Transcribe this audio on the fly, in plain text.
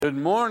Good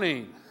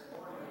morning.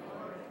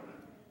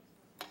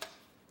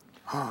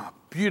 Oh,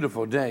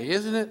 beautiful day,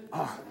 isn't it?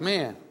 Oh,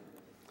 man.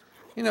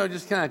 You know, it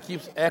just kind of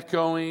keeps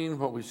echoing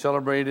what we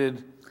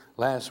celebrated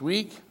last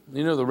week.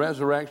 You know, the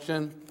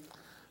resurrection.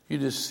 You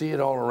just see it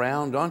all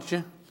around, don't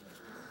you?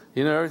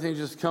 You know, everything's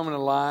just coming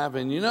alive.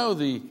 And you know,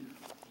 the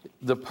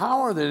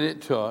power that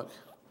it took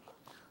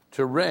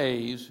to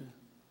raise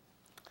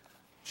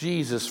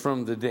Jesus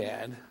from the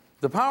dead,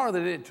 the power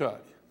that it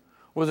took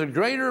was a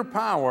greater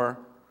power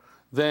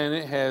than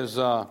it has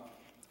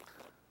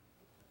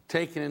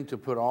taken to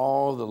put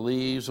all the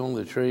leaves on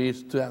the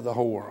trees throughout the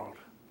whole world.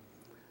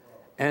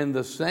 And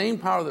the same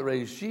power that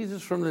raised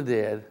Jesus from the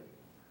dead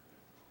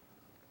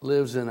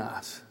lives in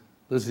us,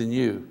 lives in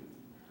you.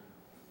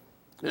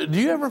 Do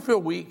you ever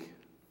feel weak?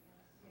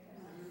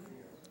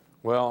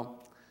 Well,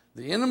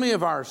 the enemy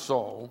of our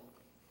soul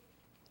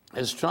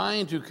is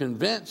trying to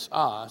convince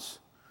us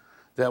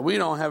that we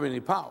don't have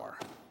any power.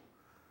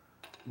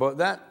 But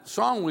that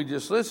song we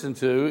just listened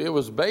to, it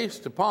was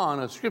based upon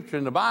a scripture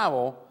in the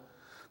Bible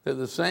that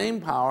the same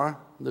power,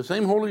 the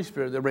same Holy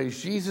Spirit that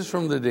raised Jesus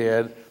from the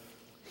dead,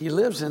 He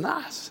lives in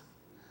us.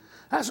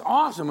 That's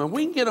awesome. And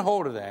we can get a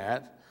hold of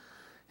that.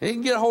 He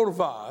can get a hold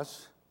of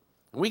us.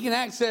 And we can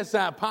access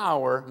that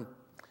power.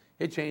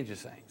 It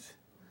changes things.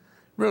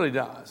 It really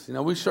does. You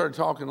know, we started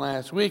talking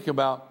last week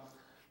about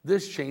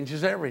this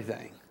changes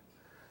everything.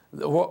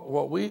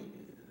 What we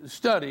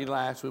studied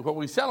last week, what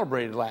we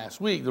celebrated last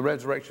week, the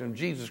resurrection of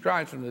Jesus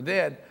Christ from the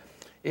dead,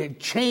 it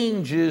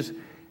changes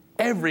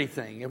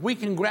everything. If we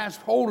can grasp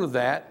hold of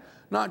that,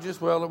 not just,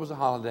 well, it was a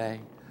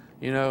holiday,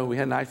 you know, we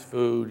had nice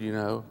food, you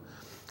know,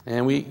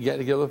 and we got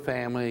together with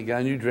family,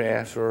 got a new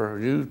dress or a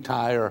new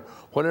tie or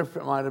whatever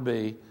it might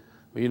be.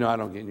 Well, you know, I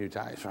don't get new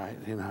ties, right?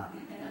 You know,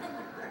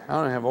 I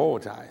don't have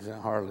old ties,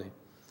 hardly.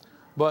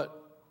 But,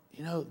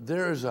 you know,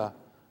 there's a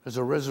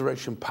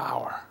resurrection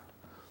power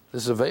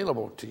that's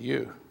available to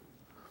you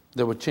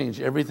that would change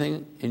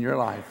everything in your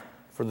life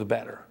for the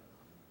better.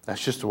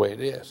 That's just the way it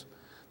is.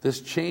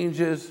 This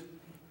changes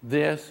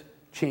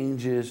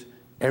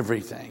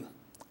everything.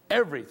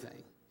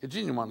 Everything. It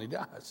genuinely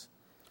does.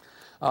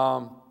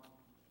 Why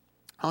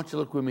don't you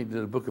look with me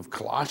to the book of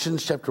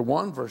Colossians chapter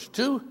 1, verse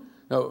 2.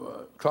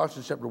 No,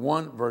 Colossians chapter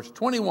 1, verse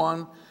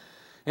 21.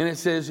 And it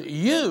says,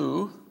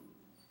 you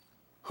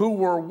who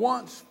were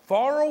once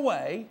far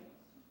away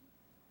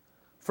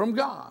from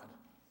God.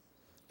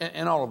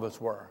 And all of us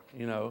were,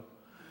 you know.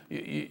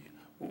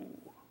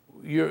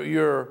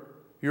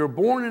 You're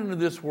born into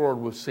this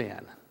world with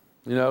sin.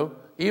 You know,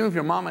 even if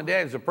your mom and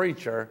dad is a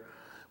preacher,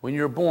 when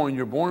you're born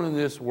in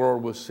this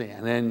world with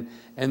sin.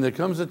 And there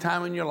comes a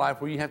time in your life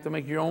where you have to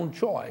make your own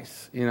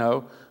choice, you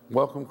know,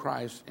 welcome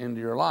Christ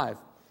into your life.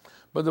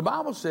 But the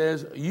Bible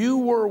says you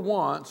were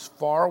once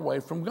far away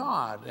from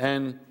God,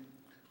 and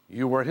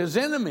you were His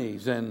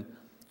enemies and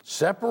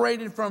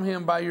separated from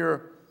Him by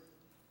your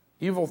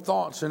evil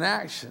thoughts and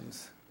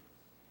actions.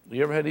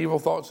 You ever had evil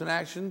thoughts and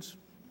actions?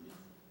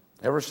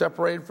 Ever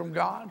separated from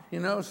God? You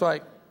know, it's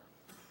like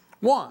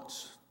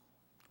once.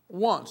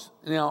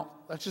 Now,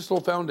 that's just a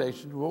little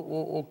foundation.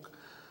 We'll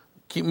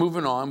keep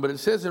moving on. But it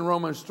says in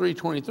Romans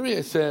 3:23,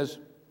 it says,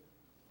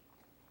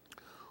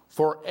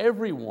 for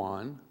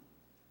everyone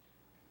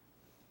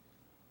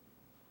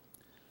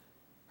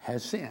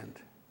has sinned.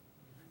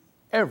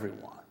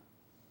 Everyone.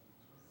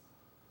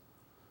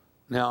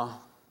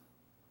 Now,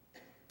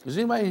 is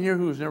anybody in here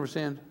who has never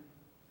sinned?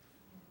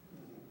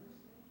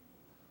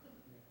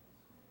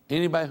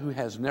 Anybody who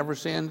has never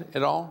sinned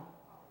at all?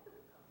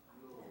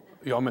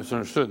 Y'all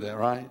misunderstood that,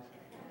 right?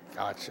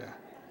 Gotcha.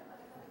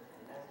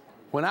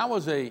 When I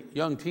was a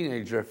young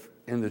teenager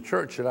in the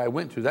church that I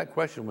went to, that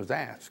question was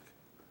asked.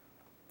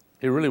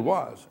 It really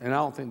was. And I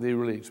don't think they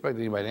really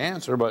expected anybody to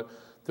answer, but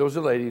there was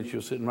a lady and she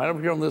was sitting right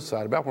over here on this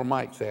side, about where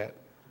Mike's at.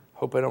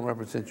 Hope I don't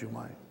represent you,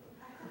 Mike.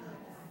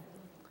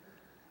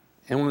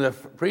 And when the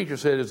preacher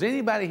said, is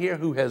anybody here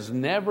who has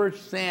never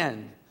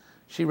sinned?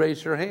 She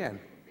raised her hand.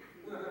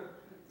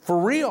 For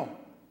real.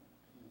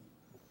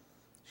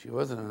 She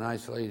wasn't a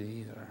nice lady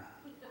either.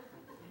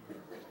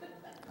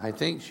 I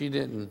think she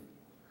didn't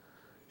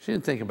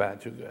think about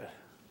it too good.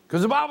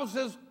 Because the Bible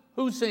says,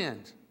 who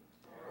sinned?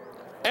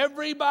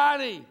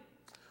 Everybody.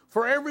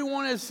 For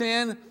everyone has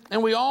sinned,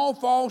 and we all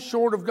fall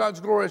short of God's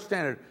glorious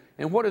standard.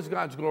 And what is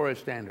God's glorious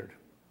standard?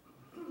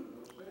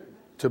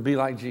 To be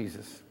like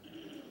Jesus.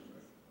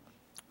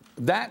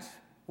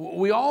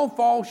 We all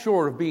fall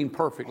short of being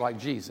perfect like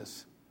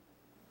Jesus.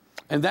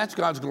 And that's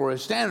God's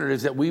glorious standard,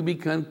 is that we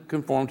become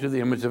conformed to the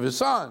image of His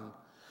Son.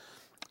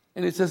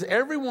 And it says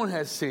everyone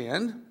has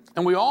sinned,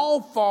 and we all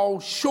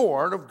fall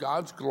short of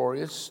God's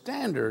glorious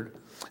standard.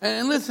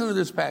 And listen to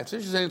this passage.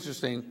 This is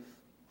interesting.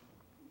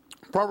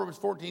 Proverbs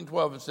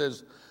 14:12, it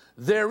says,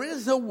 there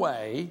is a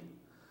way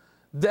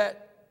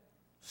that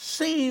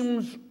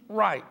seems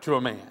right to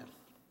a man.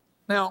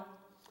 Now,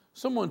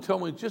 someone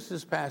told me just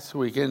this past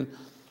week, and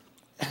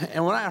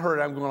when I heard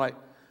it, I'm going like,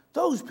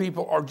 those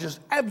people are just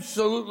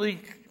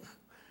absolutely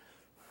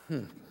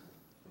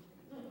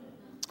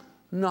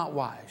not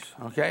wise.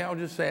 Okay, I'll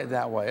just say it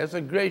that way. It's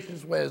a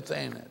gracious way of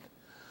saying it.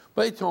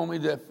 But they told me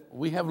that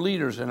we have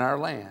leaders in our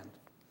land,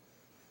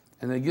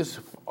 and they get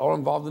all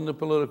involved in the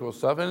political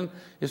stuff, and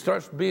it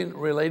starts being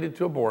related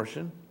to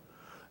abortion.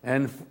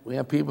 And we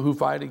have people who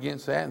fight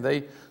against that, and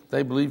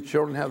they believe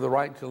children have the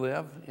right to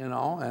live, and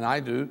I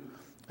do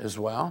as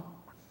well.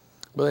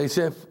 But they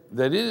said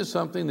that it is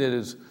something that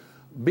is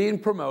being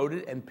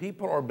promoted, and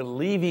people are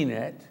believing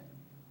it,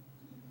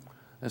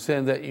 and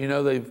saying that,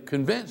 they've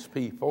convinced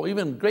people,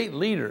 even great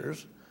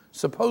leaders,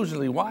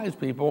 supposedly wise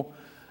people,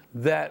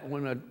 that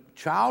when a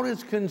child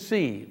is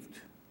conceived,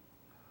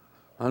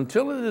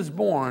 until it is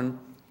born,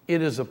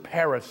 it is a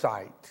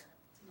parasite.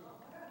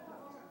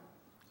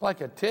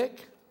 Like a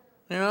tick,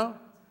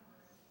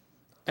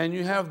 and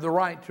you have the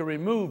right to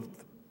remove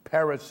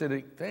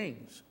parasitic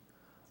things,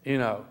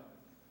 And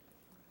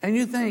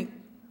you think,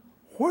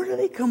 where did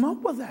he come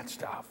up with that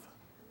stuff?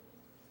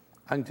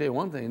 I can tell you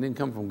one thing, it didn't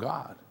come from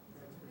God.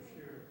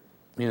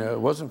 It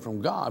wasn't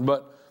from God.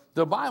 But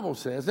the Bible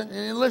says,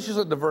 and let's just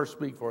let the verse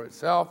speak for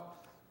itself.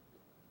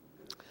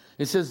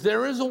 It says,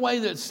 there is a way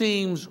that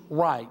seems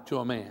right to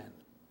a man,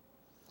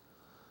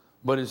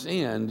 but its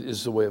end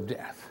is the way of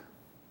death.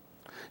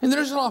 And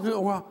there's a lot of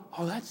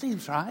people, that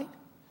seems right.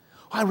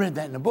 I read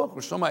that in a book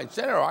where somebody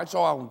said it, or I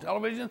saw it on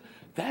television.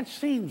 That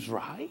seems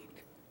right.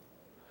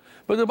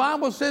 But the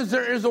Bible says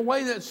there is a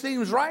way that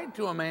seems right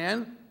to a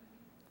man,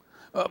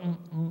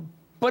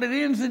 but it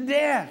ends in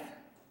death.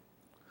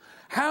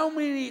 How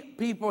many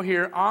people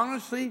here,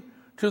 honestly,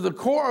 to the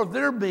core of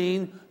their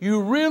being,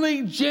 you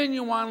really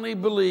genuinely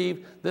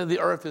believe that the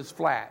earth is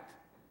flat?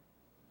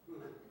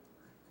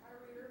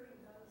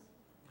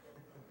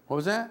 What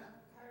was that?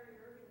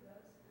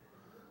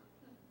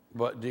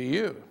 But do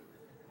you?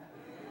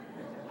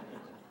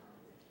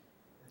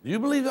 Do you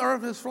believe the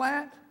earth is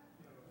flat?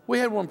 We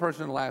had one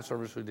person in the last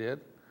service who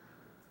did.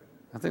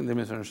 I think they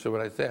misunderstood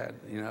what I said,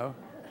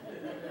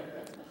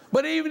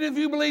 But even if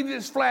you believe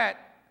it's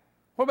flat,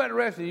 what about the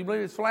rest of you? You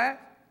believe it's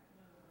flat?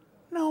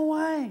 No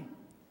way.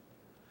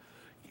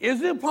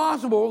 Is it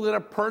possible that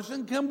a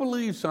person can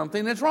believe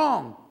something that's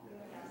wrong?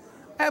 Yes.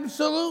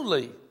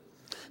 Absolutely.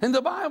 And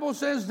the Bible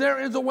says there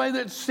is a way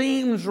that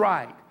seems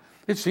right.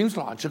 It seems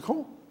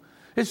logical.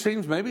 It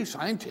seems maybe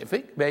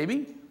scientific,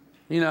 maybe,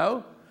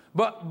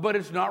 but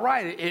it's not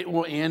right. It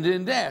will end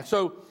in death.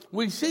 So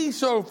we see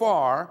so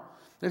far,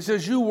 it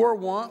says you were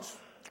once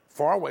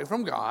far away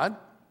from God,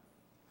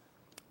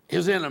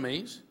 his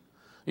enemies,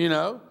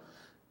 It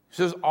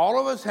says all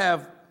of us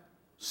have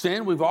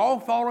sinned. We've all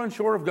fallen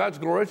short of God's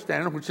glorious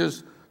standard, which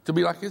is to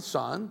be like his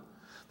son.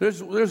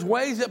 There's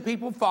ways that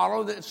people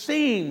follow that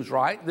seems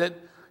right, that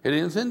it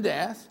ends in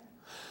death.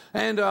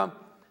 And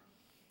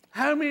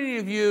how many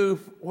of you,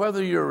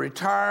 whether you're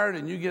retired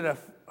and you get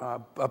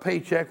a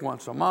paycheck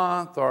once a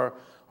month, or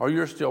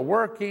you're still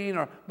working,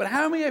 but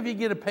how many of you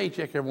get a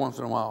paycheck every once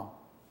in a while?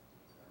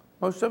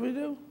 Most of you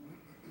do.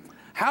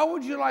 How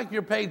would you like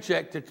your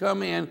paycheck to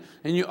come in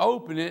and you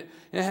open it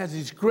and it has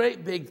these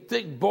great big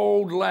thick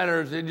bold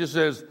letters and it just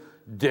says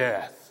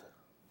death?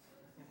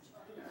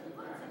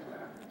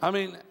 I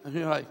mean,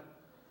 you're like,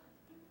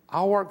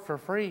 I'll work for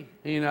free.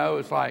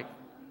 It's like,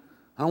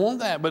 I don't want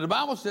that. But the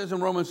Bible says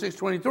in Romans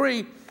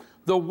 6:23,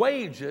 the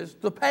wages,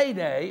 the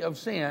payday of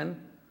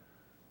sin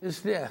is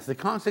death. The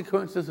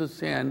consequences of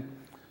sin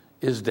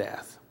is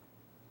death.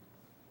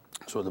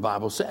 That's what the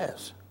Bible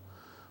says.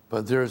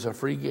 But there is a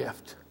free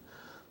gift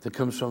that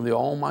comes from the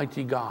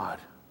Almighty God,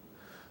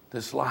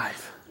 this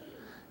life,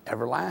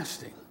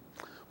 everlasting.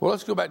 Well,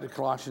 let's go back to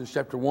Colossians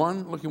chapter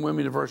 1, looking with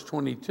me to verse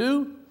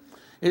 22.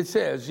 It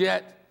says,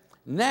 yet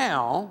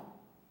now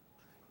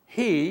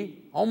he,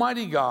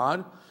 Almighty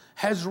God,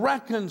 has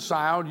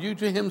reconciled you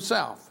to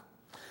himself.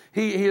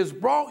 He has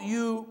brought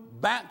you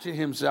back to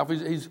himself.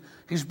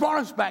 He's brought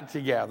us back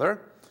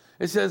together.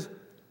 It says,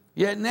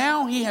 yet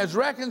now he has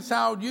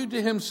reconciled you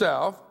to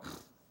himself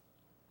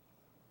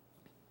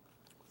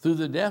through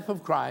the death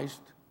of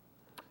Christ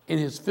in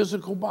his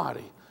physical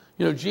body.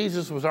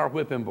 Jesus was our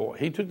whipping boy.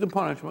 He took the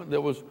punishment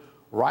that was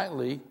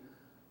rightly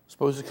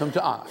supposed to come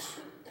to us.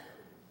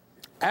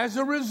 As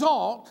a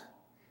result,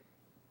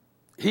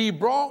 he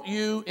brought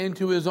you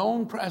into his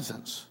own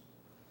presence.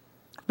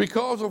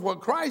 Because of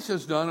what Christ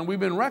has done, and we've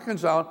been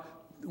reconciled,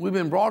 we've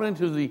been brought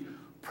into the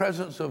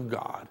presence of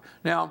God.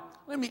 Now,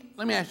 let me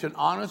ask you an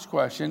honest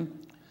question,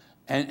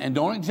 and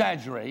don't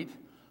exaggerate,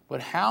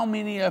 but how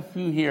many of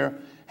you here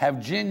have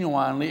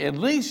genuinely, at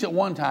least at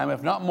one time,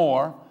 if not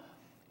more,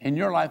 in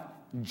your life,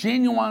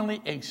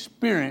 genuinely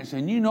experienced,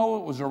 and it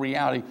was a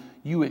reality,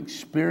 you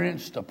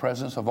experienced the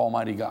presence of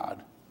Almighty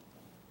God?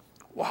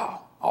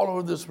 Wow, all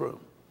over this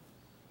room.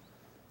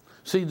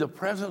 See, the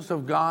presence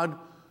of God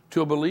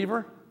to a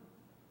believer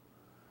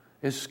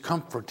is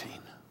comforting.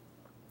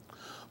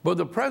 But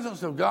the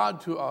presence of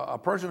God to a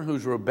person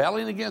who's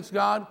rebelling against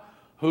God,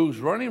 who's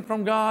running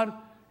from God,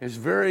 is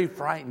very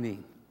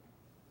frightening.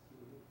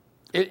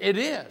 It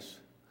is.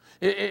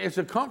 It's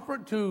a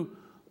comfort to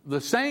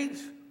the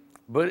saints,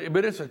 but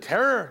it's a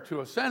terror to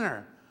a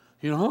sinner.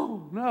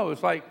 No,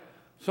 it's like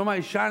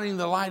somebody shining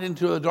the light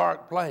into a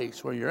dark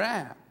place where you're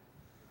at.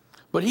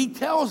 But he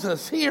tells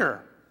us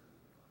here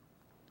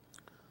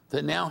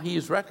that now he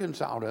has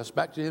reconciled us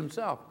back to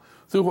himself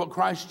through what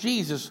Christ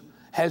Jesus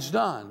has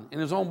done in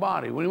his own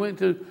body. When he went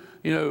to,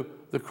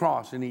 the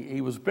cross and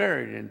he was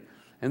buried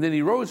and then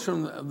he rose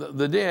from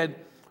the dead,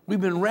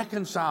 we've been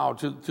reconciled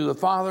to the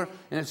Father.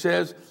 And it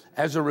says,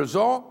 as a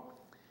result,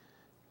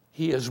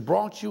 he has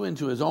brought you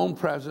into his own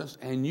presence,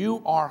 and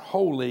you are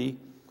holy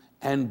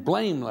and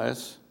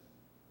blameless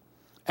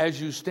as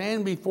you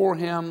stand before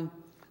him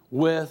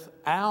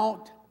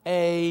without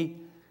a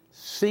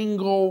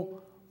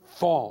single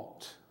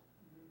fault.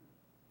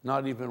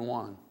 Not even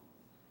one.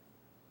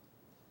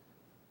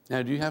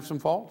 Now, do you have some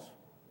faults?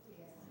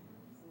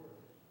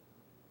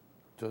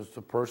 Does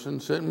the person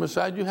sitting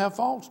beside you have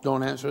faults?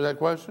 Don't answer that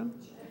question.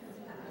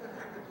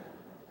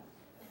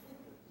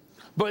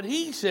 But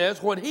he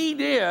says what he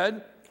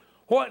did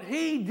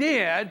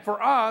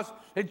for us,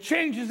 it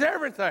changes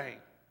everything.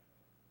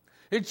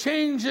 It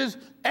changes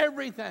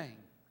everything.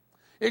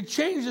 It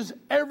changes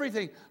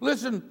everything.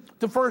 Listen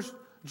to 1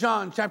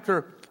 John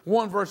chapter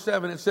 1, verse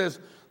 7. It says,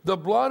 the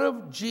blood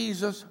of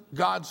Jesus,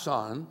 God's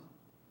Son,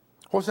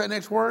 what's that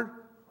next word?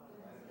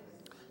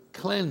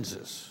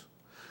 Cleanses.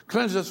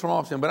 Cleanses from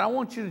all sin. But I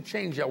want you to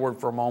change that word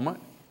for a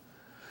moment.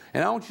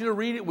 And I want you to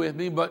read it with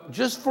me. But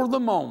just for the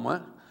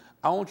moment,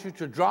 I want you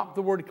to drop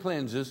the word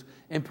cleanses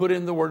and put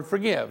in the word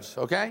forgives.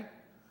 Okay?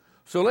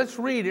 So let's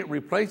read it,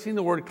 replacing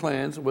the word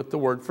cleanse with the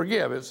word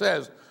forgive. It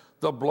says,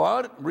 the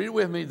blood, read it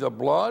with me, the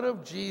blood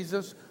of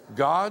Jesus,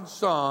 God's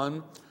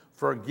Son,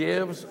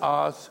 forgives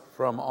us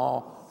from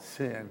all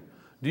sin.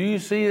 Do you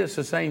see it's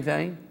the same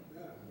thing?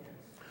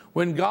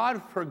 When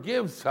God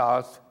forgives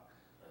us,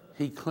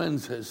 he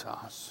cleanses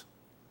us.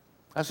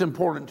 That's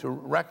important to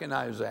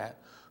recognize that.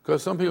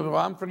 Because some people say,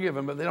 well, I'm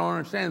forgiven, but they don't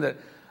understand that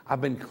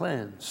I've been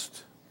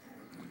cleansed.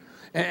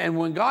 And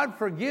when God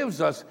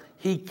forgives us,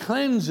 he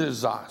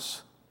cleanses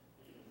us.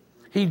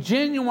 He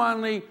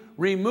genuinely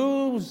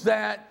removes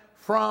that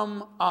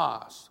from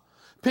us.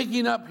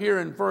 Picking up here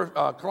in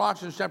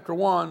Colossians chapter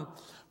 1,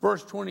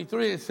 verse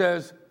 23, it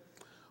says,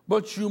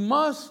 but you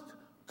must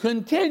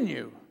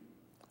continue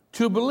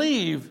to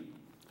believe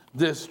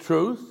this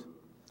truth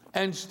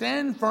and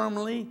stand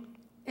firmly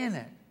in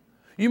it.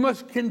 You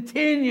must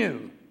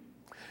continue.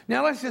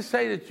 Now, let's just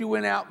say that you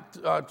went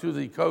out to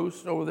the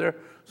coast over there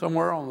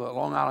somewhere on the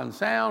Long Island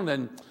Sound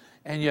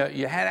and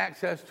you had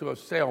access to a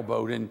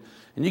sailboat and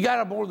you got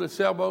aboard the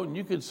sailboat and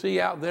you could see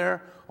out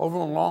there over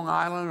on Long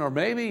Island, or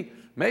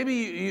maybe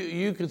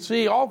you could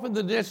see off in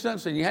the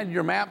distance and you had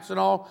your maps and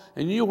all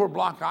and you knew where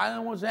Block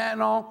Island was at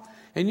and all,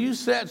 and you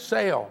set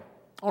sail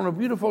on a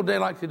beautiful day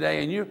like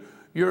today and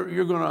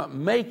you're going to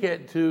make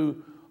it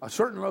to a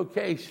certain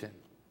location.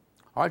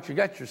 All right, you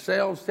got your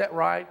sails set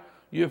right,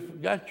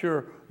 you've got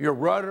your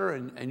rudder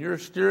and you're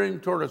steering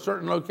toward a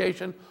certain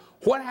location.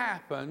 What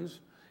happens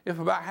if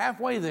about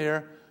halfway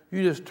there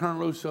you just turn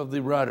loose of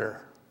the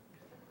rudder?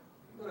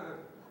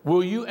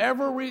 Will you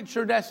ever reach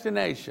your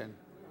destination?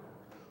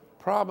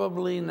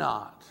 Probably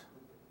not.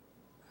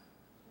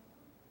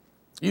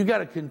 You got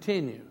to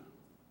continue.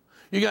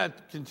 You got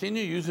to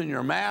continue using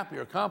your map,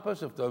 your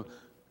compass. If the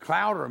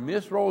cloud or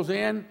mist rolls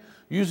in,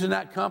 using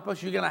that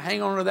compass, you're going to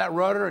hang on to that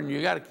rudder and you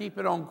got to keep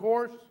it on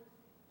course.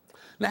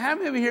 Now, how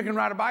many of you here can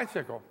ride a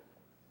bicycle?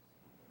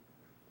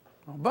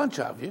 A bunch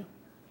of you.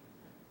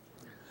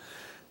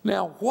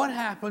 Now, what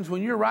happens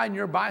when you're riding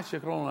your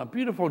bicycle on a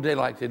beautiful day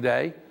like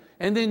today,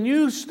 and then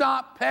you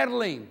stop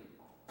pedaling?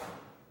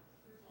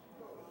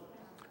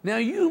 Now,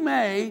 you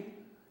may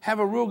have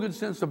a real good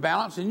sense of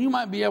balance, and you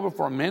might be able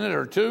for a minute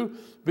or two,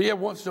 be able,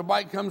 once the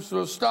bike comes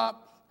to a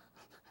stop,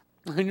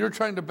 and you're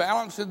trying to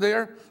balance it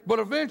there, but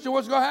eventually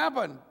what's going to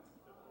happen?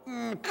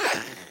 You're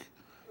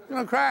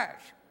going to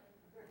crash.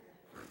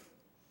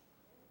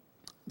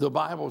 The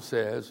Bible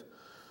says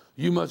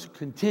you must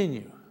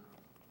continue.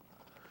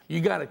 You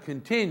got to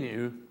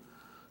continue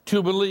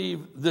to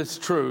believe this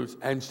truth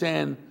and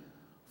stand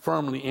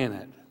firmly in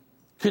it.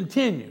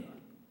 Continue.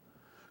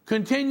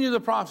 Continue the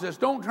process.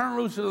 Don't turn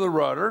loose of the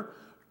rudder.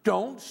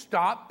 Don't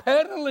stop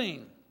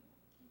pedaling.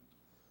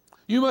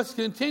 You must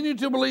continue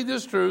to believe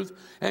this truth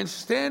and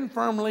stand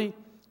firmly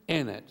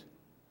in it.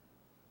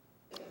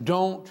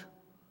 Don't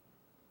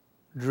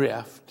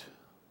drift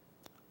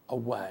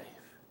away.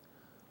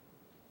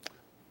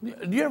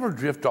 Do you ever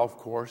drift off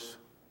course?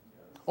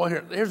 Well,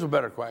 here's a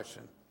better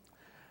question.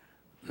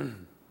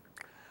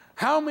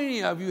 How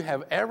many of you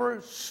have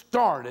ever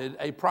started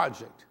a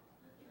project?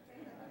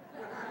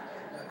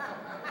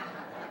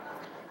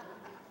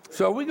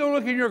 So we go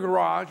look in your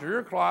garage or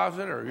your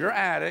closet or your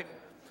attic.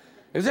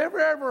 Is there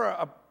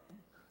ever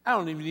I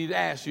don't even need to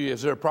ask you,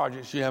 is there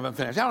projects you haven't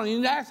finished? I don't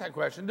even need to ask that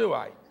question, do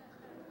I?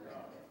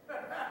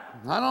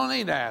 I don't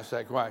need to ask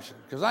that question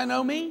because I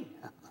know me.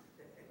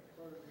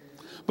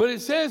 But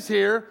it says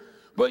here,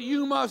 but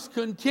you must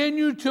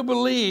continue to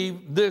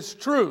believe this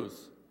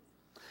truth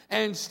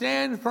and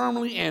stand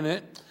firmly in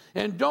it,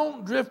 and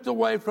don't drift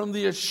away from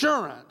the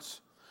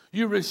assurance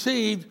you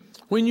received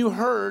when you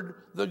heard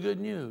the good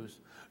news.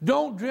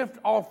 Don't drift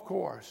off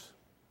course.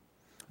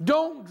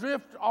 Don't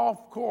drift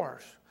off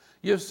course.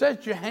 You've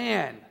set your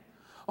hand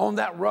on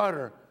that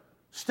rudder.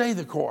 Stay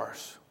the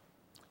course.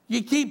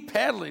 you keep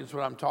peddling is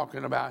what I'm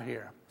talking about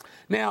here.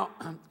 Now,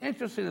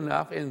 interesting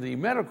enough, in the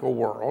medical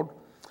world,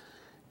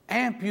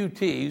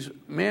 amputees,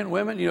 men,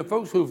 women,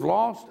 folks who've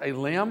lost a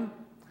limb,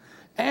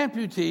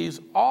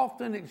 amputees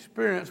often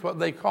experience what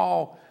they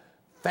call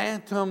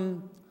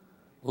phantom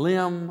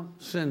limb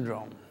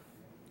syndrome,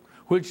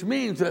 which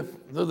means that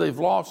though they've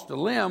lost a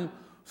limb,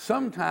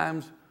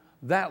 sometimes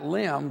that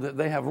limb that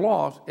they have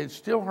lost, it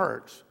still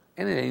hurts,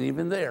 and it ain't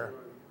even there.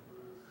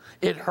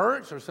 It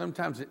hurts, or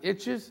sometimes it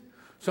itches.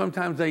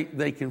 Sometimes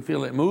they can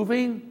feel it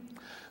moving.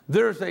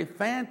 There's a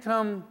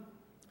phantom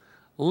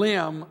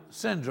limb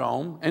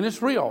syndrome, and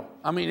it's real.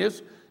 I mean,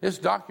 it's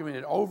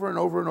documented over and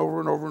over and over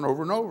and over and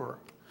over and over.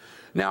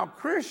 Now,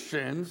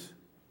 Christians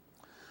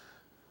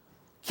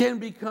can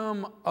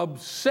become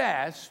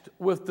obsessed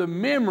with the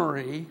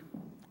memory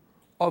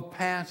of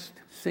past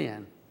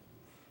sin.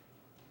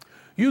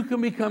 You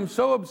can become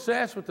so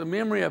obsessed with the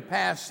memory of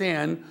past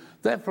sin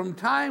that from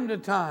time to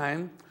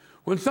time,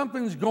 when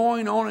something's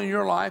going on in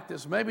your life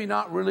that's maybe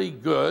not really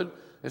good,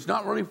 it's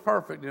not really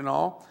perfect and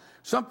all,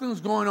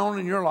 something's going on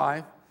in your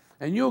life,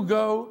 and you'll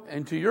go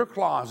into your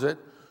closet,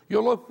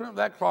 you'll open up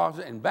that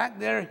closet, and back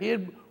there,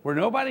 hid where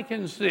nobody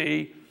can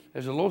see,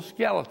 is a little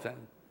skeleton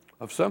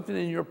of something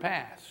in your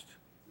past.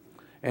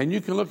 And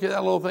you can look at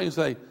that little thing and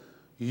say,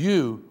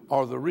 you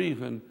are the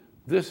reason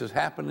this is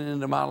happening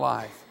into my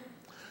life.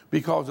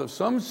 Because of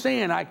some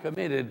sin I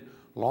committed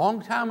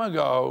long time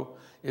ago,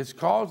 it's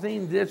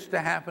causing this to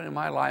happen in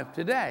my life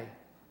today.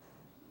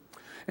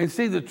 And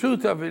see, the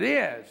truth of it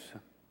is,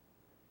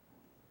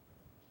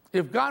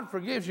 if God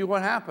forgives you,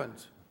 what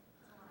happens?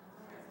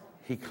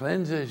 He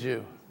cleanses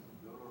you.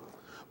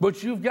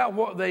 But you've got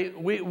what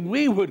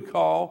we would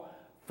call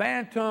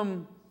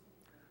phantom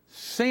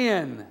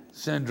sin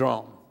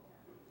syndrome.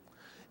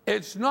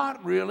 It's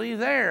not really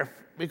there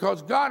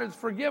because God has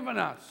forgiven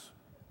us.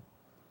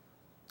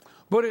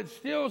 But it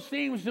still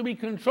seems to be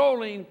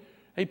controlling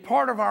a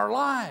part of our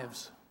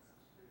lives.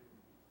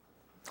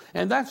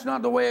 And that's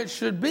not the way it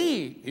should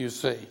be, you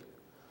see.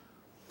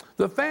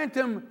 The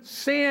phantom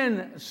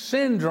sin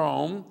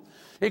syndrome,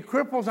 it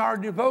cripples our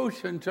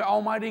devotion to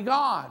Almighty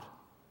God.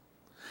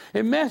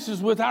 It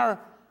messes with our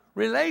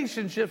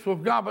relationships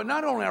with God, but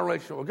not only our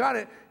relationship with God,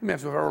 it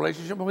messes with our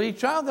relationship with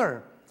each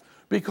other.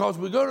 Because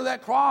we go to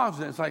that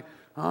closet, and it's like,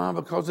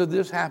 because of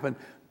this happened,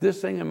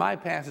 this thing in my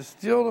past is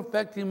still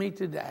affecting me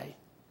today.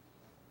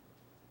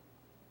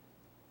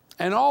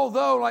 And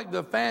although, like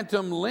the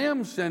phantom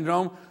limb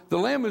syndrome, the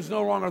limb is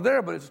no longer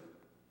there, but it's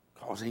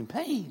causing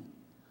pain.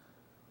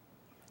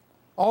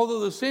 Although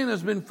the sin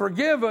has been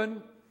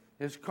forgiven,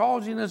 it's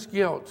causing us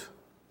guilt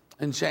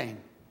and shame.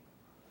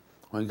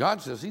 When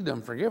God says He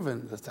done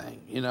forgiven the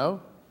thing,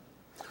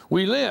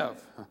 We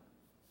live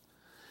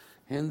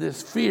in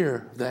this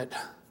fear that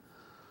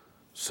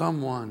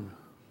someone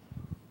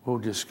will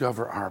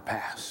discover our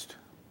past.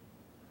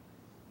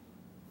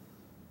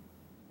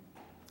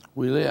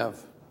 We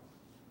live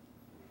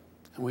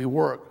and we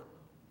work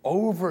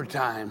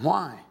overtime.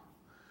 Why?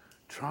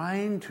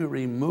 Trying to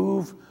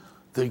remove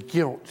the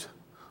guilt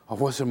of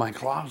what's in my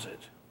closet.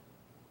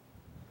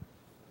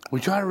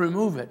 We try to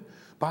remove it.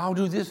 But I'll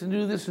do this and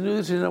do this and do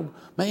this. And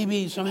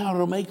maybe somehow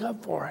it'll make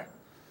up for it.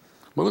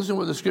 But listen to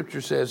what the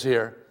scripture says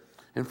here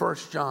in 1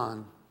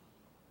 John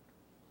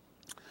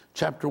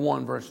chapter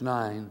 1, verse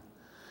 9.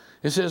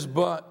 It says,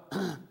 but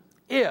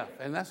if,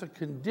 and that's a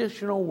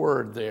conditional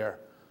word there.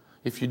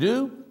 If you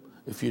do,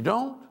 if you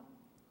don't.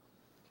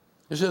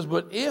 It says,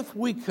 but if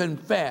we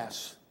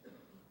confess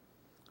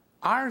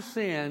our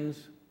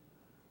sins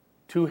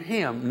to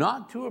Him,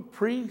 not to a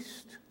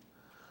priest,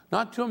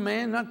 not to a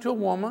man, not to a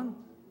woman.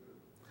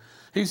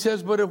 He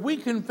says, but if we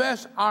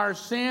confess our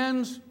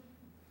sins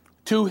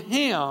to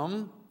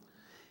Him,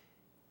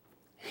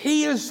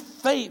 He is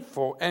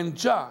faithful and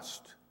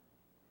just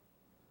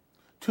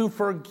to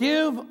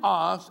forgive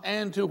us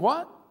and to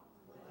what?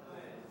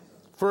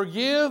 Cleanse.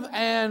 Forgive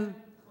and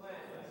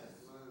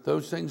cleanse.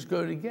 Those things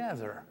go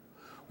together.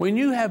 When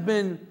you have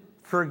been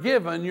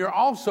forgiven, you're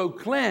also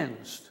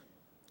cleansed.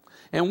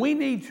 And we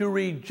need to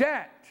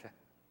reject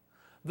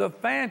the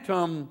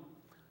phantom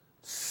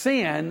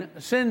sin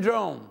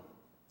syndrome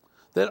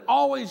that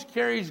always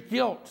carries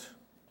guilt,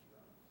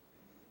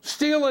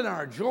 stealing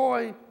our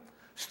joy,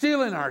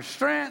 stealing our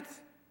strength.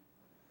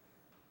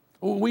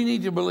 We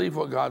need to believe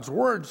what God's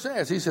Word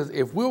says. He says,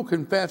 if we'll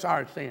confess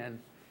our sin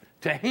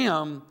to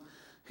Him,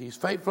 He's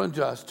faithful and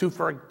just to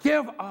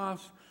forgive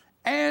us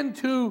and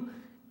to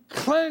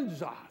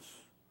cleanse us.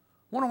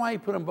 I wonder why He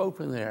put them both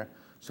in there,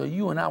 so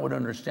you and I would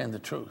understand the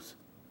truth.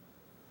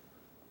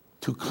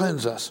 To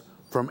cleanse us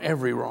from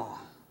every wrong.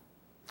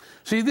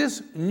 See,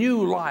 this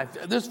new life,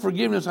 this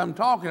forgiveness I'm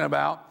talking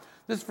about,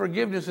 this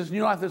forgiveness, this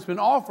new life that's been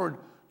offered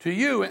to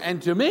you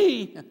and to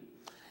me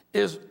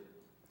is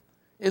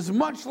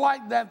much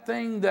like that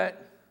thing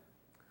that,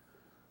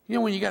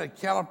 when you got a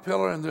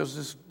caterpillar and there's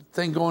this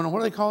thing going on, what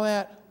do they call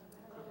that?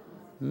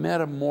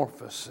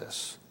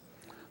 Metamorphosis.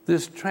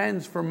 This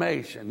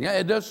transformation. Yeah,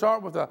 it does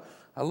start with a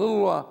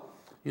little,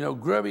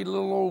 grubby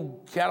little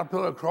old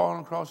caterpillar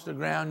crawling across the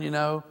ground,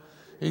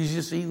 he's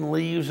just eating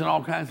leaves and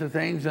all kinds of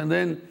things. And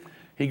then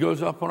he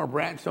goes up on a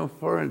branch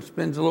somewhere and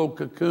spins a little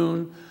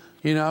cocoon,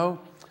 you know.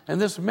 And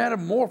this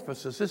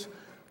metamorphosis, this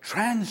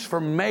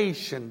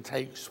transformation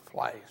takes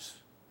place.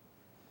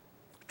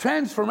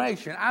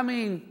 Transformation. I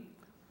mean,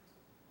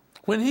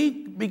 when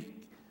he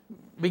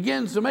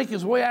begins to make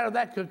his way out of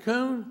that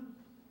cocoon,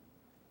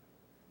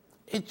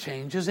 it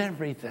changes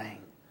everything.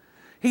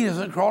 He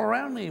doesn't crawl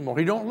around anymore.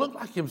 He don't look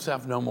like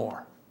himself no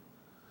more.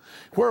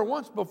 Where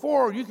once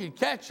before you could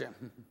catch him.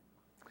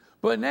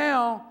 But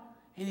now,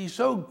 and he's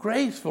so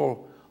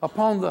graceful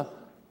upon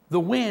the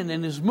wind,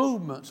 and his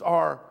movements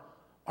are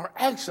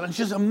excellent. It's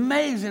just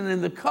amazing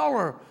in the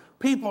color.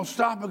 People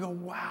stop and go,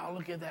 wow,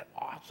 look at that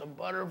awesome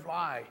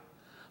butterfly.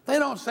 They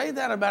don't say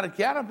that about a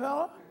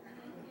caterpillar.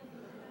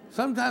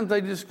 Sometimes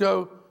they just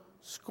go,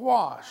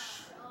 squash.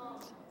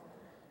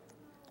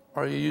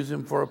 Or you use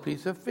them for a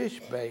piece of fish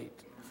bait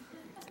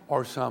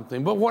or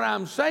something. But what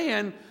I'm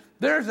saying,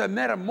 there's a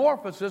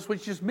metamorphosis,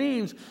 which just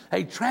means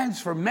a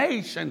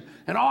transformation,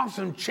 an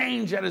awesome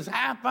change that has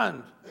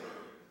happened.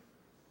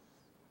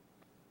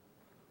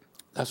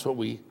 That's what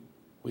we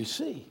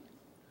see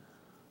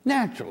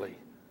naturally.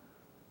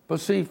 But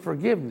see,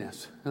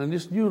 forgiveness and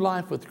this new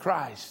life with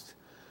Christ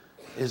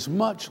is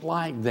much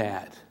like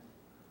that.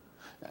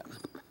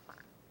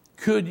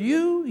 Could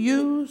you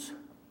use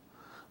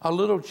a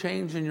little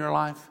change in your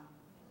life?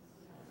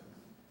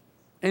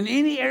 In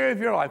any area of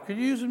your life, could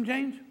you use some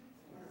change?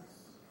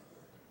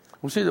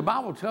 Well, see, the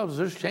Bible tells us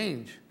there's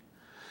change.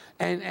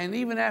 And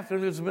even after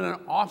there's been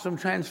an awesome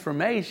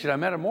transformation, a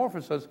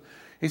metamorphosis,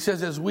 he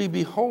says, as we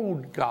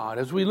behold God,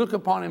 as we look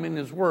upon him in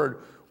his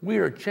word, we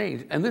are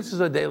changed. And this is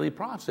a daily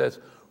process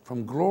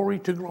from glory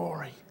to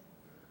glory.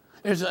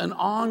 There's an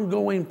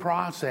ongoing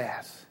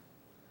process.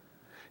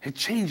 It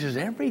changes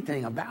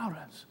everything about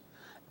us.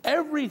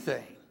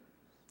 Everything.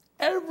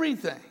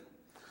 Everything.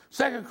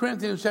 2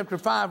 Corinthians chapter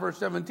 5, verse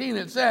 17,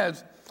 it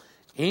says,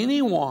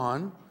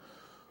 anyone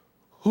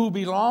who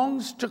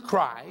belongs to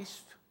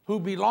Christ, who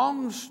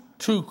belongs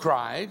to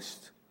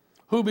Christ.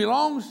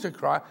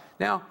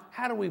 Now,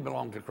 how do we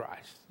belong to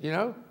Christ? You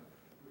know,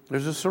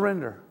 there's a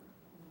surrender.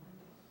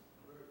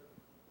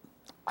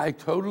 I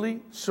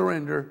totally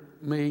surrender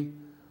me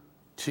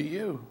to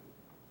you.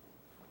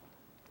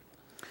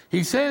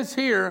 He says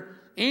here,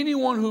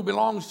 anyone who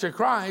belongs to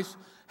Christ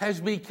has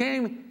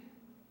become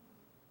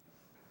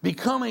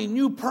a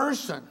new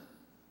person.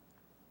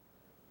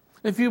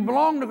 If you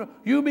belong to,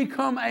 you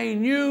become a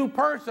new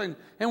person.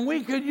 And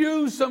we could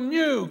use some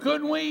new,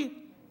 couldn't we?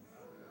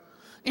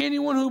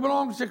 Anyone who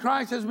belongs to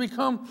Christ has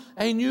become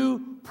a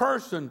new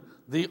person.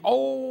 The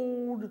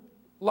old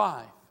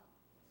life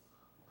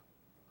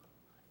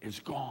is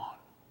gone.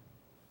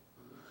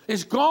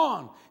 It's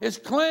gone. It's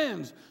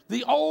cleansed.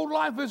 The old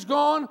life is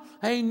gone.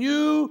 A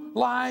new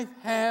life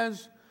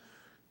has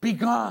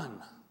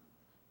begun.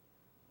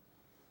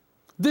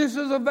 This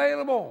is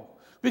available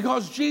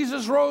because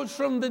Jesus rose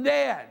from the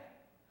dead.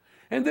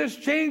 And this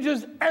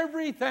changes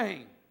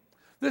everything.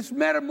 This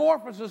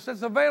metamorphosis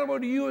that's available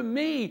to you and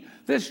me,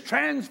 this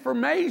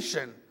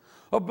transformation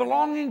of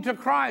belonging to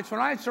Christ. When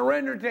I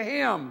surrender to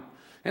him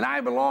and I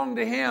belong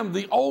to him,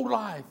 the old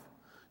life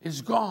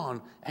is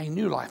gone. A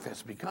new life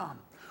has begun.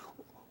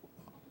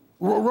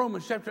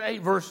 Romans chapter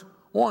 8, verse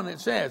 1, it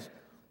says,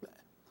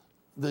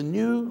 the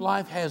new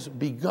life has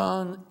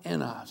begun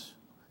in us.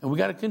 And we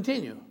got to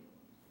continue.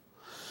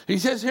 He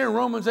says here in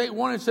Romans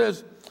 8:1, it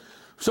says,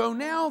 so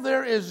now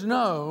there is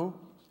no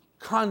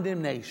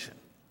condemnation.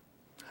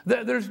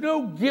 There's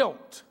no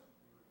guilt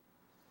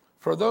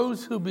for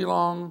those who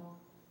belong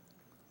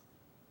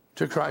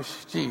to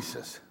Christ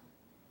Jesus.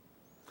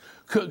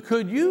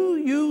 Could you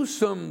use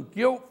some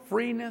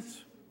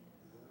guilt-freeness?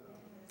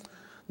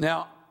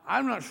 Now,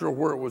 I'm not sure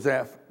where it was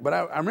at, but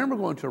I remember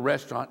going to a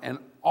restaurant and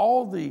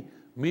all the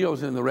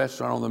meals in the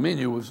restaurant on the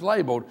menu was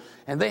labeled,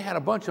 and they had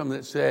a bunch of them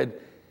that said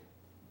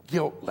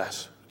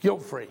guiltless,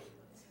 guilt-free.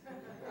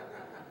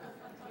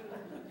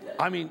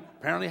 I mean,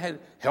 apparently had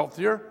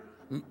healthier,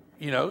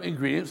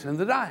 ingredients in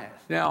the diet.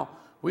 Now,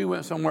 we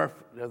went somewhere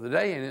the other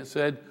day and it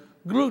said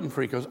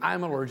gluten-free because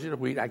I'm allergic to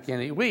wheat. I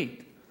can't eat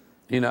wheat,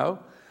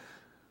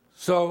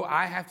 So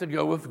I have to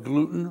go with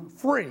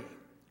gluten-free.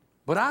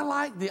 But I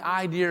like the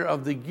idea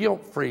of the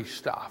guilt-free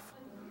stuff.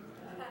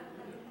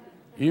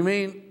 You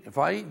mean if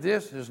I eat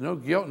this, there's no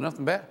guilt,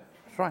 nothing bad?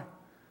 That's right.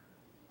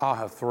 I'll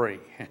have 3.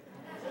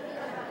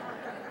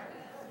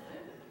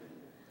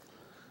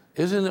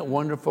 Isn't it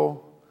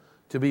wonderful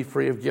to be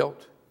free of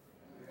guilt?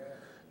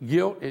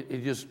 Guilt,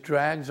 it just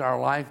drags our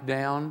life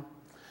down.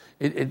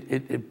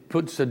 It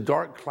puts a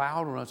dark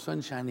cloud on a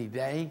sunshiny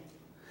day.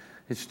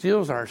 It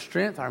steals our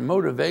strength, our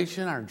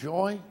motivation, our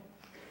joy.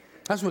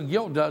 That's what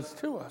guilt does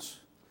to us.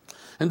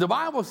 And the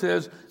Bible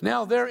says,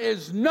 now there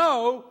is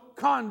no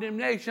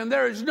condemnation.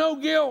 There is no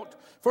guilt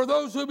for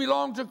those who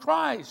belong to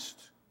Christ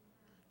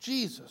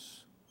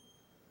Jesus.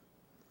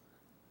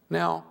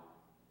 Now,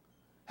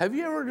 have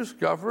you ever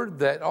discovered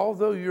that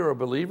although you're a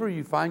believer,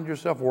 you find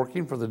yourself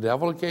working for the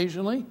devil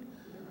occasionally?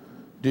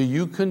 Do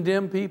you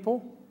condemn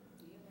people?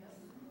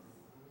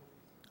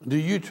 Do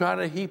you try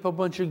to heap a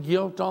bunch of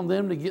guilt on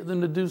them to get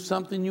them to do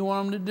something you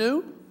want them to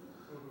do?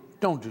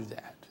 Don't do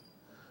that,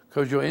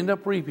 because you'll end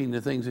up reaping the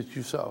things that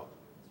you sow.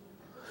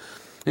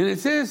 And it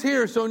says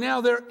here, so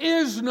now there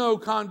is no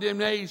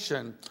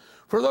condemnation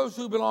for those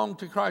who belong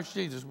to Christ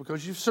Jesus,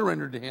 because you've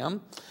surrendered to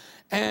him.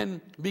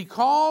 And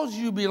because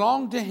you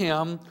belong to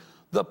him,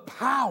 the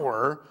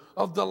power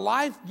of the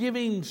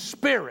life-giving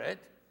Spirit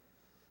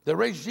that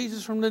raised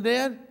Jesus from the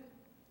dead,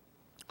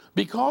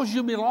 because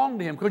you belong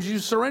to him, because you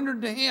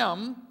surrendered to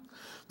him,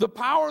 the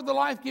power of the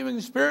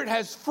life-giving Spirit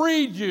has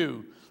freed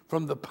you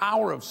from the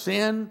power of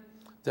sin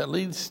that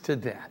leads to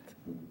death.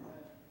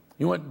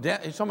 You know what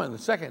death? He's talking about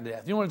the second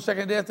death. You know what the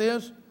second death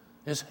is?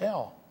 It's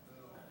hell.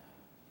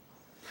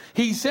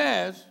 He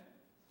says,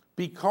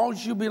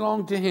 because you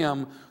belong to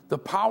him, the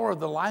power of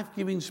the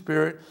life-giving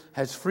Spirit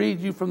has freed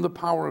you from the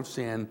power of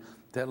sin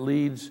that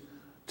leads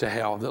to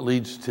hell, that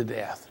leads to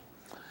death.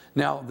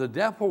 Now, the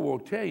devil will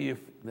tell you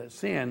that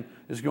sin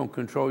is going to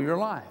control your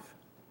life.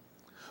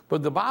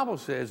 But the Bible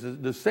says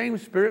that the same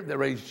Spirit that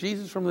raised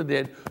Jesus from the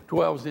dead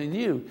dwells in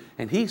you,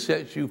 and he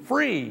sets you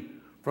free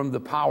from the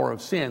power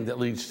of sin that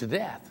leads to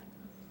death.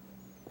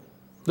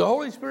 The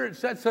Holy Spirit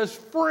sets us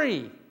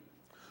free.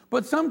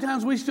 But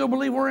sometimes we still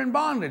believe we're in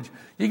bondage.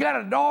 You got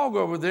a dog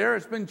over there,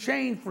 it's been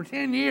chained for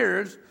 10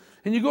 years,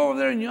 and you go over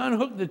there and you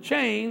unhook the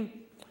chain,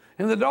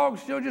 and the dog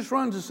still just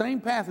runs the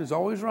same path it's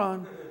always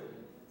run.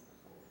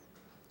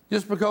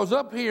 Just because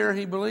up here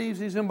he believes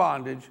he's in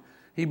bondage,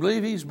 he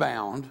believes he's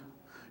bound,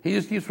 he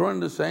just keeps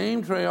running the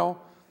same trail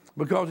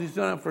because he's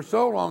done it for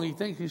so long, he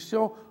thinks he's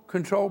still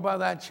controlled by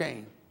that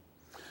chain.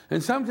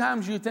 And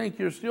sometimes you think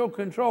you're still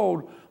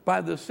controlled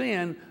by the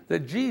sin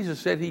that Jesus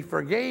said he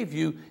forgave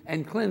you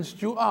and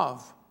cleansed you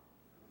of.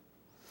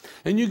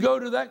 And you go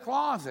to that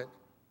closet,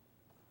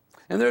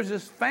 and there's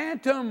this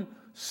phantom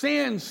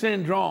sin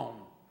syndrome.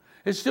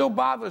 It still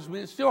bothers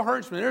me. It still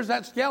hurts me. There's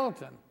that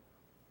skeleton.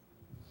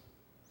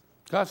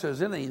 God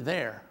says, it ain't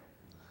there.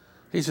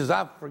 He says,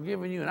 I've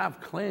forgiven you and I've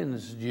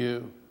cleansed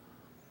you.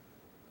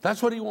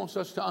 That's what he wants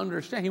us to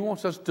understand. He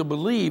wants us to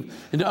believe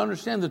and to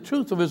understand the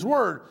truth of his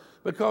word,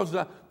 because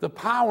the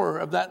power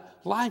of that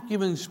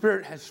life-giving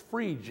Spirit has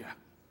freed you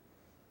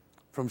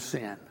from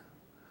sin.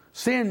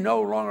 Sin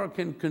no longer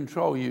can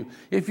control you.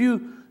 If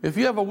you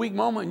have a weak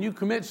moment and you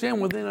commit sin,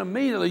 well, then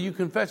immediately you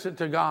confess it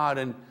to God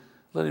and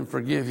let him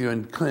forgive you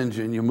and cleanse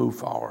you, and you move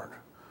forward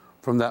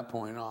from that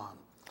point on.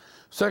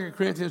 2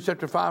 Corinthians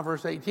chapter 5,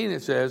 verse 18,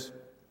 it says,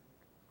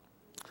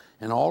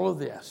 and all of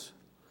this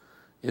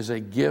is a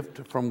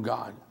gift from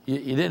God. You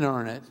didn't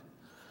earn it.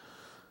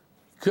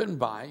 You couldn't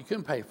buy it. You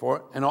couldn't pay for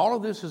it. And all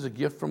of this is a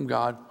gift from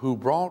God, who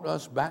brought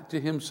us back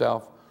to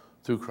himself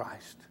through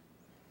Christ.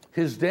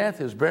 His death,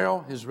 his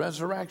burial, his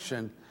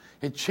resurrection,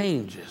 it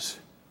changes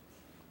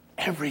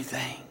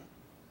everything.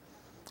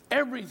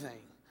 Everything.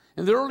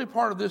 In the early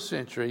part of this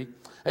century,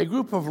 a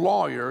group of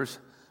lawyers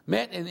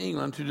met in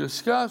England to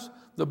discuss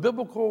the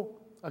biblical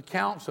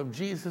accounts of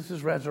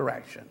Jesus'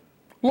 resurrection.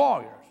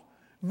 Lawyers,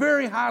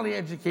 very highly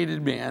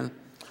educated men,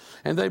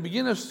 and they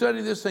began to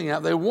study this thing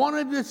out. They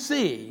wanted to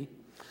see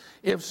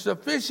if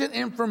sufficient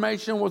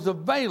information was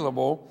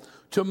available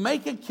to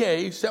make a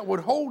case that would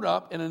hold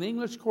up in an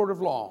English court of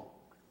law.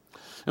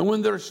 And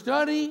when their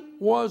study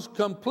was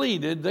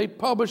completed, they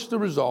published the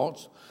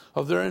results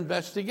of their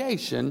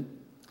investigation,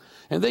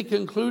 and they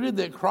concluded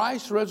that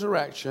Christ's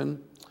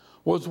resurrection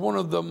was one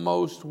of the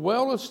most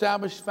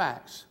well-established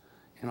facts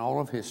in all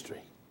of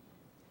history.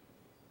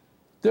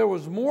 There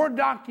was more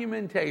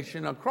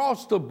documentation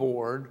across the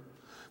board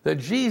that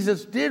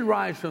Jesus did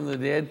rise from the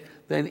dead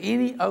than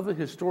any other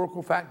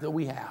historical fact that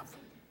we have.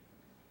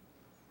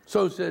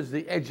 So says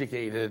the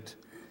educated.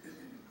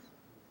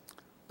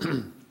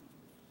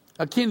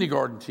 A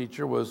kindergarten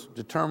teacher was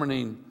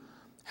determining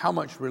how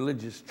much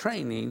religious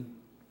training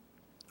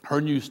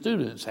her new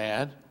students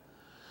had.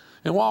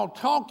 And while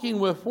talking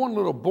with one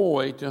little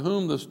boy to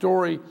whom the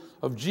story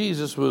of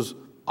Jesus was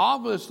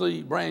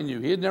obviously brand new,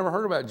 he had never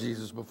heard about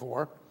Jesus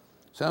before.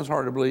 Sounds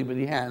hard to believe, but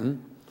he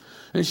hadn't.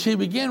 And she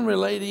began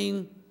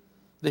relating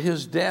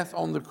his death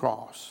on the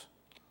cross.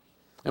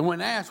 And when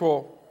asked,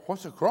 well,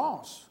 what's a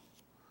cross?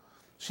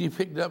 She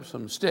picked up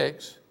some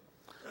sticks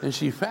and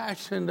she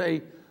fashioned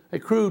a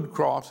crude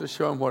cross to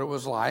show him what it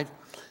was like.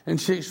 And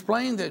she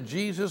explained that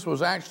Jesus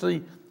was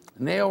actually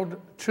nailed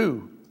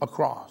to a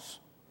cross.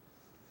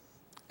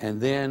 And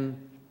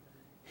then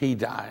he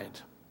died.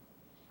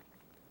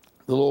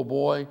 The little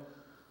boy,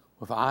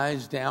 with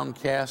eyes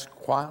downcast,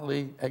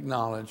 quietly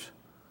acknowledged,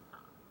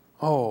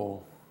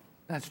 oh,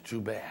 that's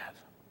too bad.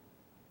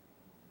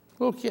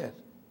 Little kid.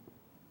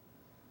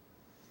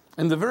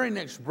 In the very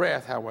next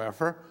breath,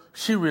 however,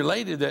 she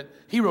related that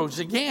he rose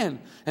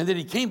again and that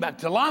he came back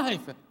to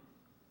life.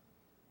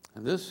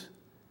 And this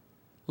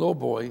little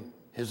boy,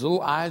 his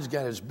little eyes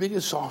got as big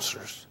as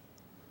saucers.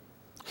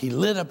 He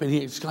lit up and he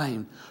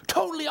exclaimed,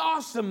 totally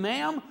awesome,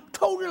 ma'am.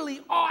 Totally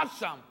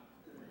awesome.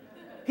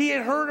 He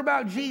had heard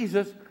about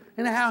Jesus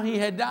and how he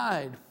had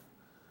died.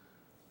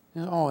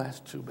 And, oh, that's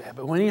too bad.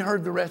 But when he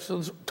heard the rest of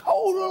this,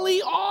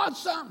 totally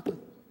awesome.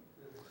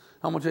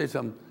 I'm going to tell you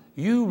something.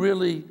 you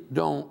really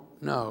don't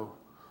know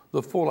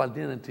the full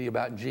identity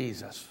about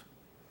Jesus.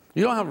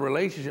 You don't have a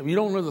relationship. You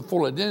don't know the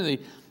full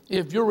identity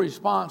if your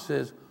response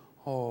is,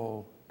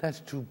 oh, that's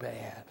too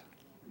bad.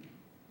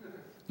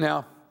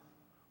 Now,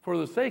 for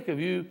the sake of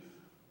you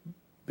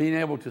being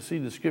able to see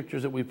the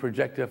scriptures that we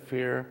project up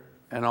here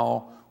and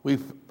all,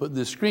 we've put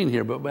this screen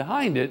here, but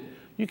behind it,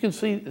 you can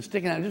see it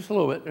sticking out just a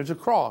little bit. There's a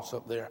cross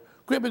up there,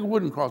 great big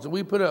wooden cross that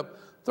we put up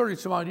 30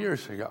 some odd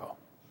years ago.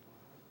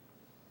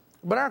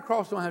 But our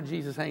cross don't have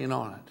Jesus hanging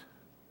on it.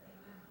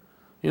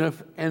 You know,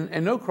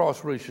 and no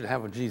cross really should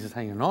have a Jesus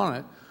hanging on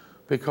it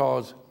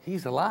because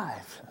he's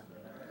alive.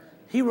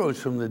 He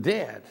rose from the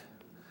dead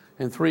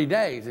in 3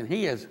 days, and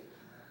he is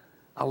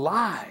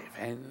alive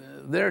and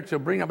there to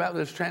bring about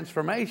this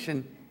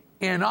transformation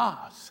in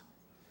us.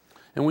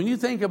 And when you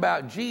think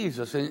about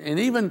Jesus, and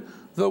even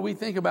though we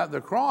think about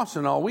the cross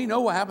and all, we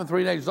know what happened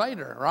 3 days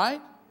later,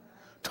 right?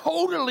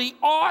 Totally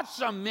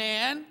awesome,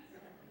 man.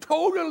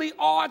 Totally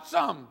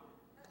awesome.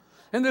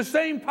 And the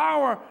same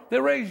power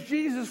that raised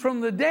Jesus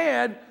from the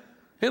dead,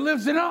 it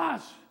lives in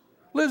us,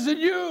 lives in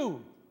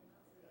you.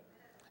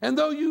 And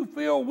though you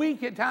feel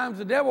weak at times,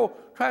 the devil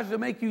tries to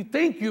make you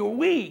think you're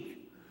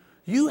weak.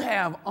 You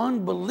have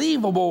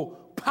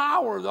unbelievable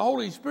power, the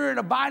Holy Spirit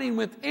abiding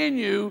within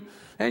you,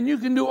 and you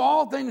can do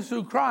all things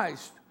through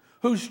Christ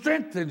who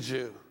strengthens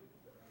you.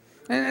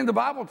 And the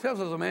Bible tells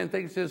us a man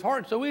thinks his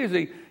heart so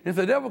easy. If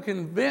the devil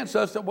convinces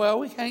us that, well,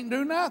 we can't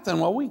do nothing,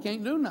 well, we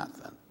can't do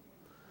nothing.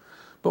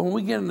 But when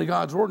we get into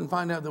God's Word and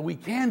find out that we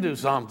can do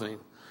something,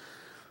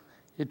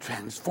 it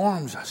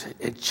transforms us.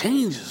 It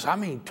changes. I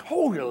mean,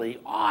 totally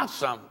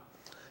awesome.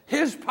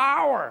 His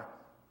power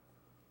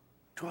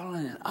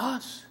dwelling in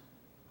us.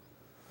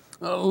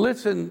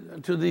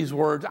 Listen to these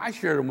words. I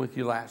shared them with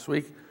you last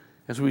week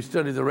as we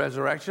studied the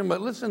resurrection.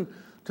 But listen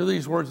to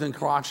these words in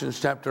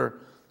Philippians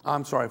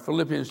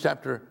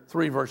chapter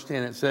 3, verse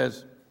 10. It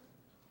says,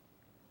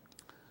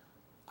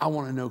 I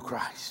want to know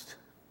Christ.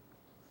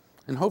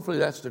 And hopefully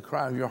that's the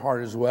cry of your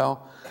heart as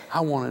well.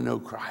 I want to know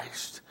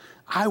Christ.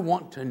 I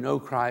want to know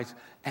Christ,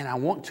 and I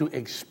want to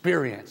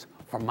experience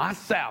for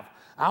myself.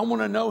 I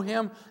want to know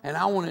him, and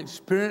I want to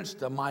experience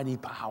the mighty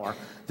power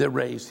that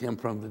raised him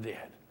from the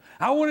dead.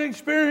 I want to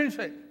experience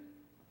it.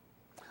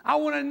 I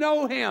want to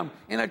know him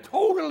in a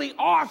totally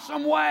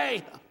awesome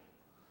way.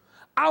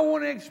 I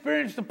want to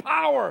experience the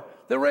power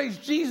that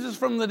raised Jesus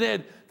from the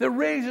dead, that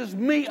raises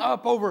me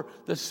up over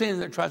the sin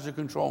that tries to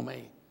control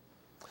me,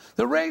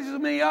 that raises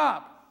me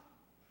up,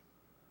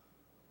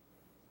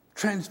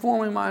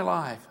 transforming my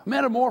life.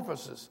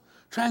 Metamorphosis,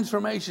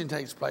 transformation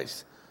takes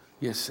place,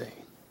 you see.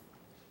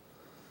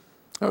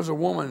 There was a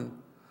woman,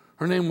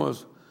 her name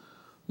was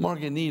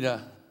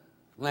Margarita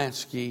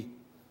Lansky,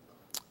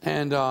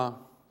 and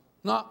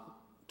not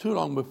too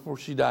long before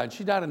she died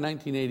in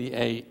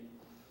 1988,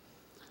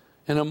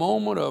 in a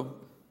moment of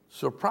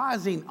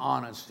surprising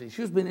honesty.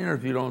 She was being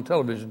interviewed on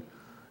television,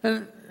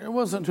 and it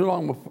wasn't too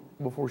long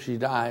before she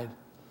died.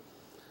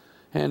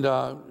 And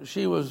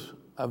she was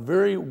a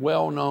very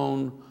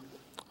well-known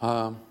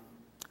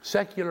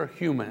secular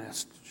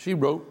humanist. She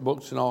wrote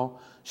books and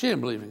all. She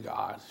didn't believe in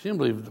God. She didn't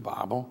believe in the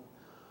Bible.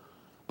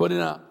 But in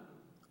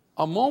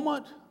a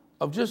moment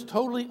of just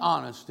totally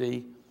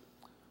honesty,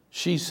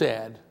 she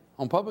said,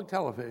 on public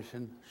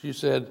television, she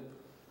said,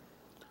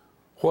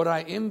 what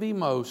I envy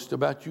most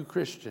about you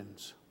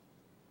Christians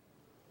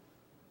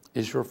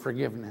is your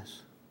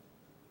forgiveness.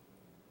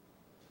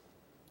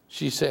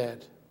 She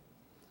said,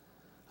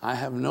 I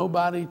have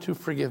nobody to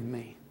forgive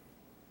me.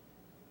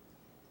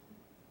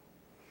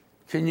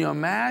 Can you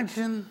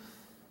imagine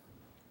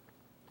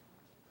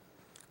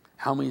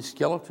how many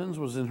skeletons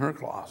was in her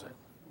closet?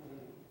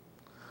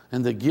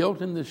 And the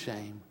guilt and the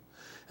shame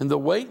and the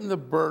weight and the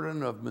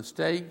burden of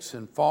mistakes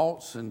and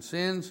faults and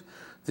sins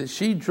that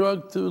she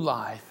dragged through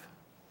life.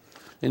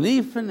 And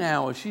even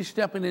now, as she's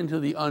stepping into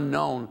the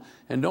unknown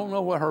and don't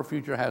know what her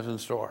future has in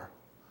store,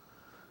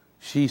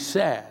 she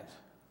said,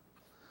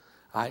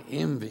 I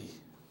envy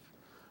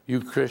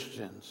you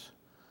Christians.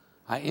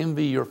 I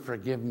envy your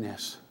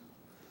forgiveness.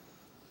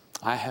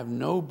 I have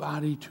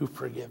nobody to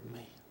forgive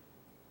me.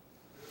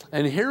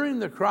 And hearing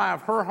the cry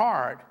of her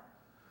heart,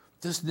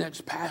 this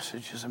next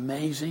passage is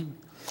amazing.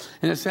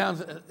 And it's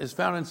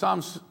found in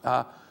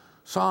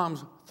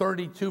Psalms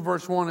 32,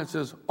 verse 1. It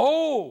says,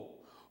 oh,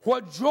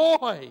 what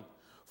joy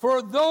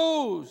for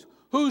those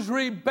whose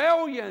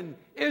rebellion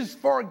is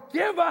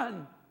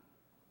forgiven.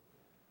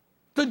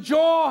 The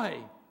joy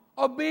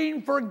of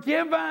being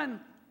forgiven.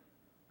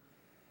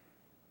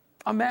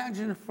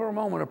 Imagine for a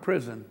moment a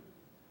prison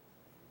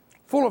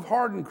full of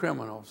hardened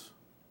criminals,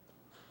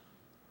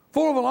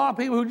 full of a lot of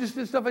people who just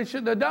did stuff they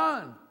shouldn't have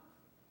done.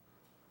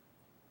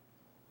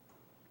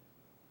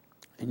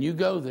 And you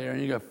go there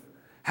and you go,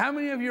 how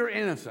many of you are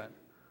innocent?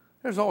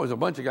 There's always a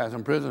bunch of guys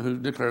in prison who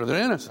declare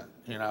they're innocent,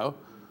 you know.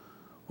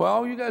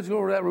 Well, you guys go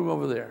over to that room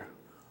over there.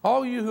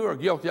 All you who are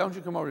guilty, why don't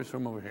you come over to this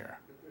room over here?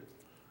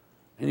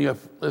 And you go,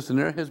 listen,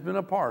 there has been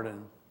a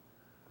pardon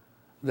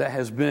that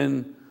has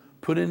been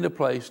put into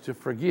place to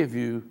forgive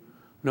you.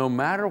 No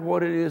matter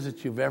what it is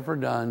that you've ever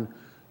done,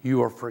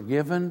 you are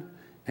forgiven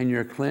and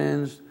you're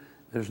cleansed.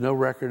 There's no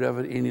record of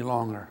it any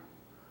longer.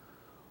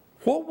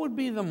 What would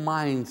be the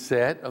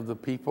mindset of the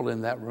people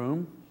in that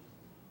room?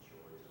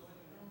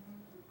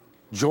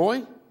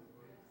 Joy?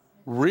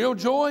 Real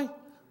joy?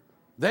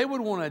 They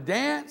would want to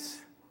dance,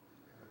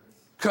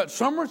 cut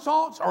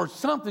somersaults or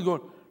something,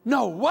 going,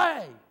 no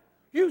way.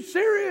 You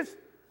serious?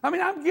 I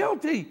mean, I'm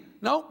guilty.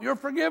 No, you're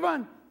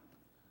forgiven.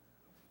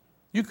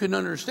 You can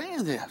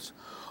understand this.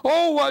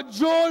 Oh, what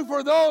joy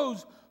for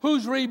those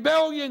whose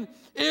rebellion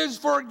is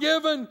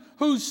forgiven,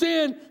 whose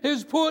sin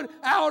is put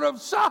out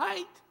of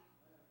sight.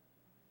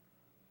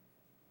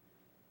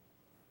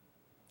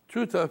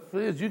 Truth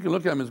is, you can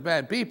look at them as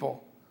bad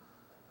people.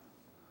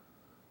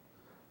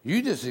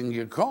 You just didn't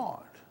get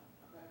caught.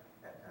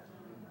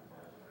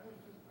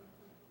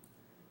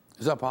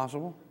 Is that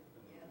possible?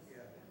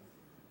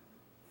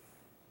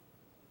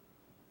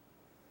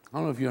 I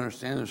don't know if you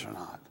understand this or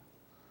not.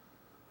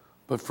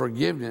 But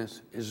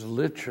forgiveness is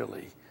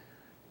literally,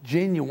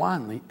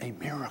 genuinely a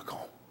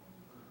miracle.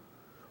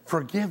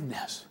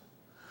 Forgiveness.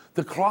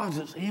 The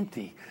closet's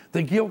empty.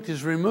 The guilt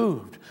is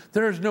removed.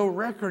 There's no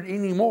record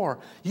anymore.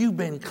 You've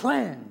been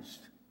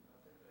cleansed.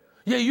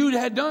 Yeah, you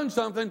had done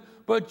something,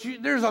 but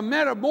there's a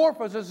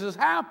metamorphosis has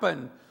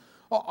happened.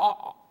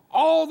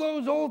 All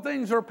those old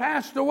things are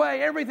passed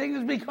away. Everything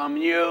has become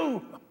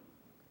new.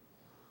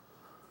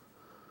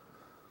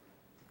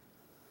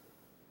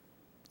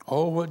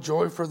 Oh, what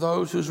joy for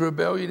those whose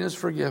rebellion is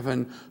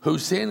forgiven,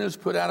 whose sin is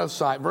put out of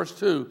sight. Verse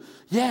 2,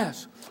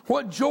 yes,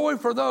 what joy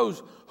for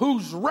those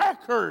whose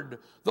record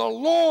the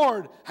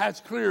Lord has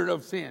cleared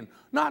of sin.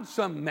 Not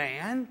some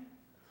man,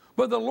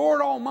 but the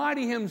Lord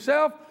Almighty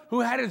himself,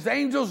 who had his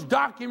angels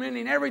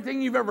documenting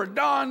everything you've ever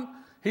done.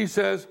 He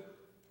says,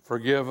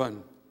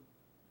 forgiven.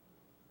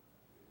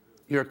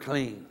 You're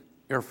clean.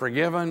 You're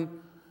forgiven.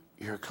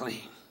 You're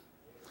clean.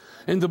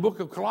 In the book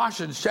of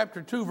Colossians,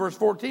 chapter 2, verse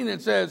 14,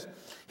 it says,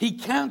 He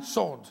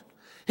canceled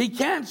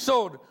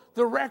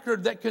the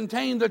record that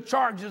contained the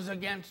charges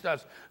against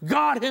us.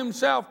 God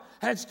himself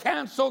has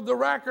canceled the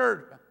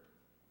record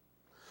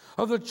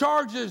of the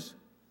charges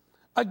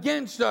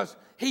against us.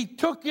 He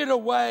took it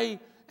away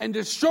and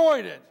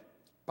destroyed it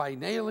by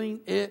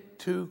nailing it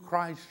to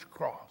Christ's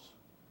cross.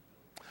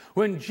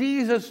 When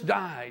Jesus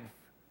died,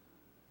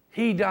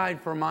 he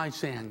died for my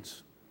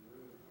sins,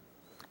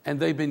 and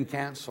they've been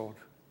canceled.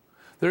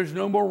 There's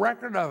no more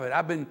record of it.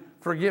 I've been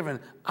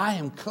forgiven. I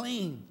am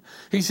clean.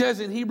 He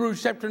says in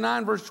Hebrews chapter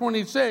 9, verse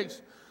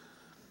 26,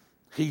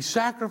 he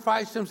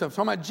sacrificed himself.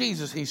 Talking about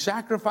Jesus, he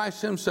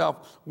sacrificed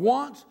himself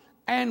once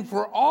and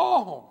for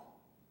all,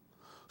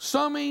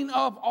 summing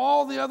up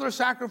all the other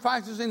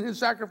sacrifices in his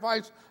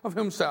sacrifice of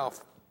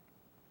himself.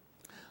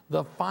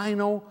 The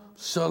final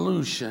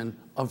solution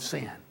of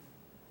sin.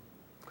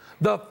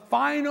 The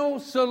final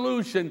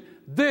solution.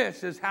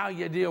 This is how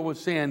you deal with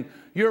sin.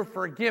 You're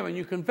forgiven.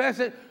 You confess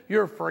it,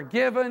 you're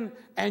forgiven,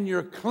 and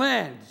you're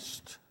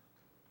cleansed.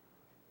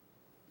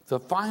 The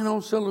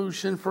final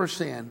solution for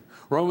sin.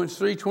 Romans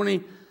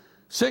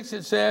 3:26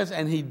 it says,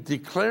 and he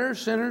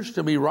declares sinners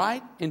to be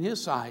right in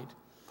his sight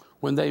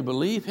when they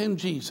believe him,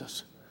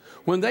 Jesus.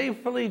 When they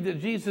believe that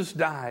Jesus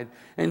died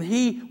and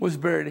he was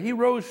buried, he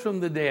rose from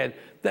the dead,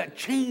 that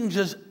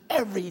changes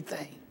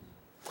everything.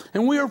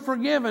 And we are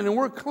forgiven and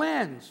we're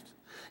cleansed.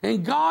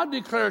 And God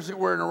declares that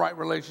we're in a right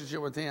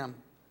relationship with him.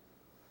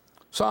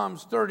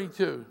 Psalms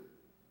 32,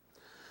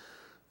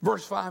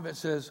 verse 5, it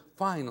says,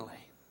 finally,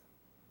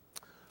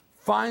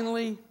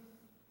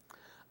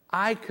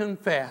 I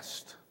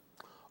confessed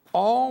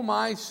all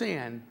my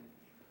sin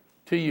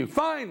to you.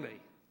 Finally,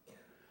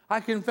 I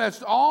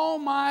confessed all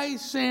my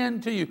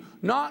sin to you,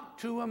 not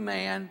to a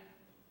man.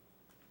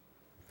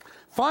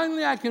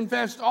 Finally, I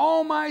confessed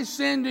all my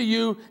sin to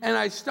you, and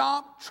I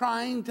stopped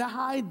trying to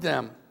hide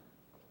them.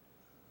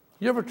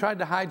 You ever tried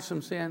to hide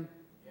some sin?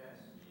 Yes.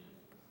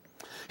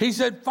 He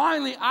said,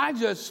 finally, I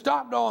just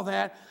stopped all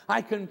that.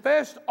 I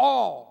confessed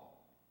all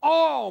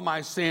my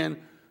sin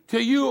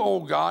to you, O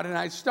God, and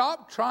I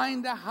stopped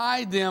trying to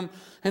hide them.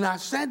 And I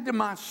said to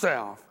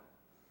myself,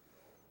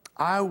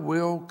 I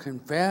will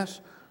confess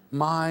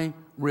my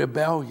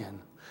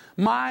rebellion,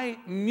 my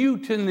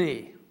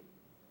mutiny,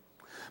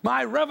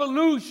 my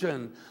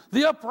revolution,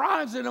 the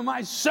uprising of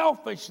my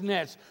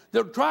selfishness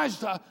that tries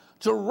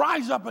to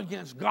rise up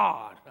against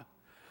God.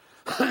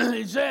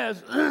 He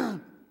says,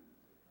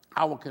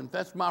 I will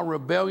confess my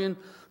rebellion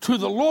to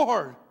the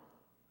Lord.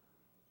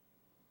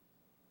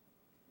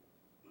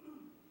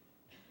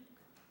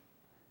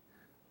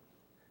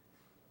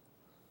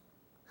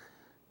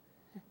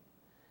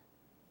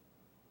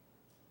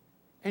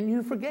 And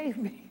you forgave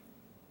me.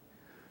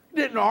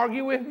 Didn't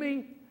argue with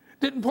me.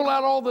 Didn't pull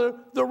out all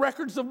the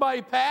records of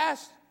my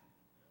past.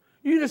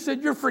 You just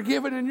said you're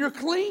forgiven and you're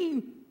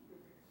clean.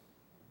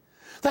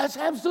 That's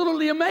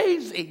absolutely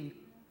amazing.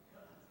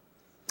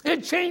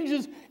 It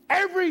changes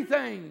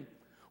everything.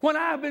 When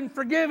I've been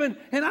forgiven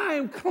and I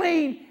am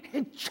clean,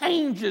 it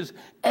changes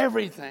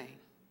everything.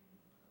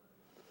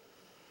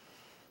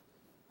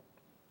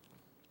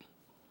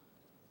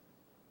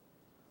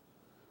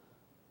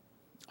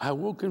 I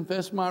will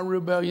confess my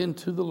rebellion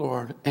to the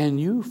Lord, and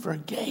you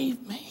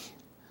forgave me.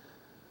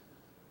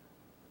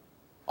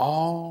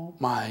 All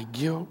my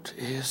guilt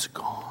is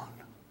gone.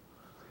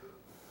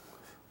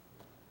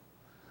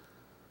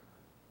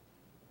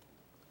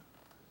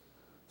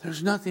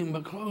 There's nothing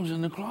but clothes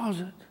in the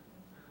closet.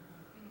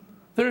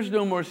 There's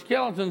no more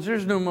skeletons.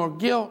 There's no more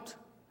guilt.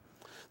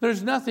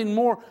 There's nothing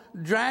more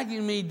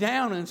dragging me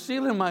down and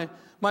stealing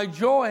my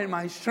joy and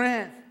my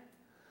strength.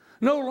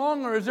 No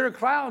longer is there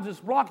clouds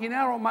that's blocking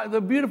out the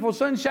beautiful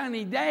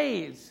sunshiny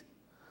days.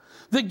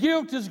 The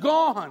guilt is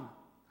gone.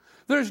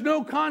 There's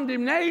no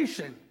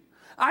condemnation.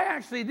 I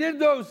actually did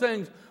those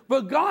things,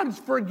 but God's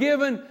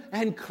forgiven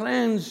and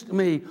cleansed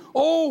me.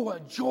 Oh,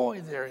 what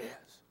joy there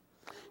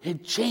is.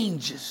 It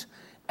changes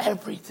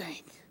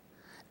everything.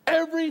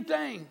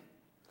 Everything.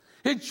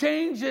 It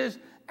changes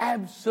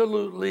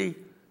absolutely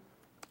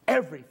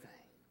everything.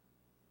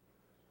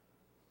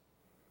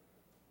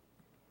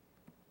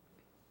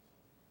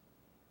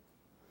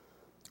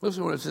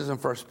 Listen to what it says in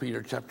 1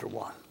 Peter chapter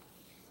 1.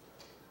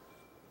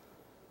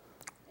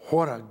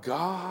 What a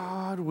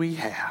God we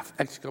have!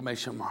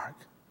 Exclamation mark.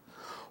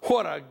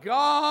 What a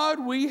God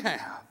we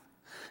have.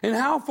 And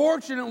how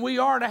fortunate we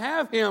are to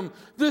have him,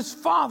 this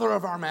Father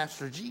of our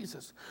Master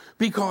Jesus.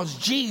 Because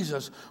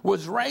Jesus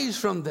was raised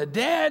from the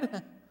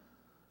dead,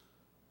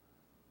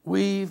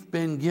 we've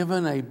been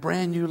given a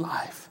brand new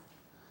life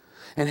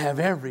and have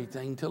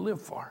everything to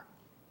live for.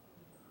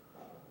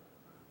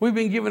 We've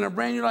been given a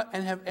brand new life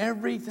and have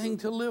everything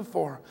to live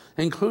for,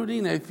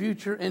 including a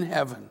future in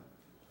heaven.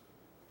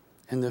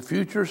 And the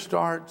future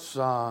starts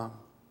now.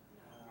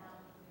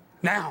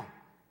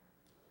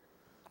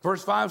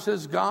 Verse 5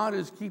 says, God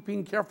is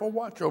keeping careful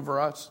watch over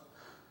us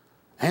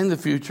and the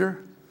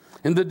future.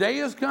 And the day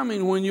is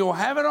coming when you'll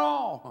have it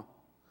all.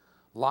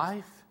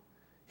 Life,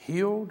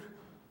 healed,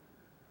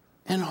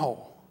 and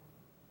whole.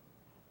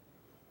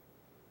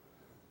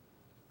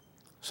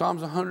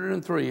 Psalms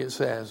 103, it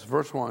says,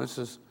 verse 1, it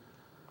says,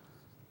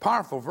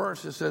 powerful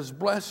verse, it says,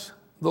 bless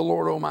the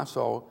Lord, O my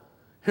soul.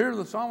 Here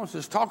the psalmist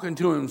is talking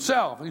to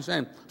himself. He's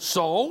saying,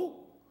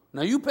 soul,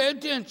 now you pay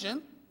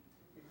attention.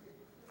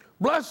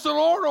 Bless the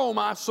Lord, O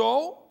my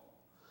soul,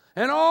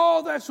 and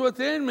all that's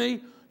within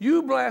me.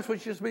 You bless,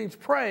 which just means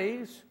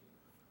praise,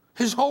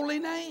 his holy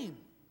name.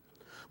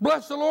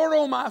 Bless the Lord,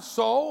 O my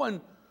soul, and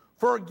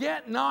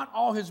forget not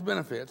all his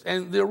benefits.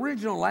 And the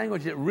original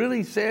language, it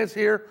really says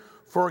here,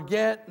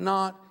 forget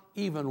not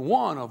even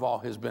one of all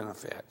his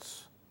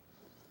benefits.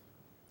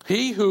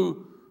 He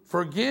who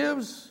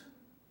forgives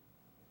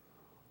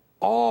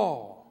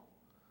all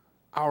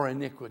our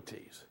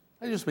iniquities.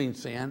 That just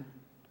means sin.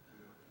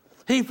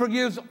 He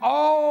forgives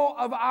all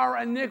of our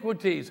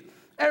iniquities,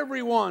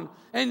 everyone,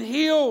 and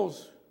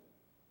heals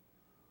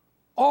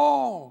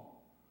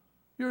all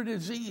your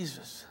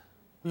diseases.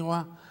 You know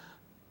what?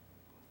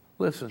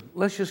 Listen,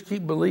 let's just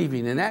keep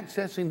believing and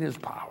accessing his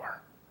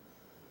power.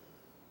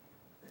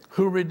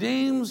 Who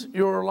redeems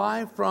your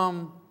life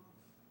from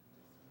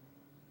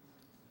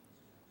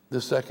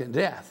the second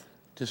death,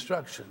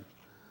 destruction.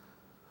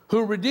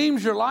 Who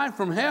redeems your life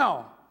from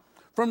hell,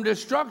 from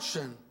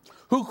destruction.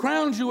 Who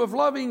crowns you with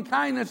loving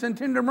kindness and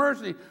tender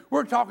mercy.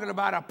 We're talking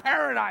about a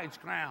paradise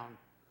crown.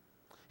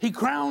 He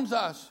crowns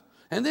us.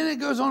 And then it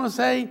goes on to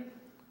say,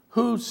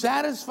 who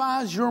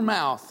satisfies your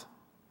mouth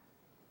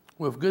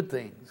with good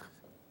things.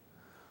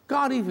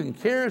 God even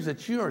cares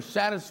that you are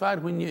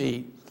satisfied when you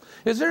eat.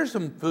 Is there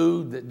some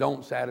food that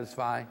don't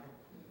satisfy?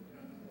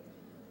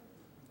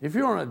 If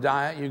you're on a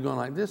diet, you're going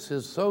like, this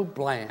is so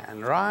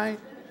bland, right?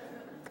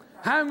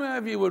 How many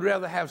of you would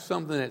rather have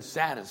something that's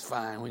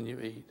satisfying when you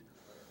eat?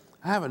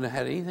 I haven't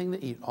had anything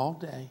to eat all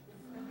day.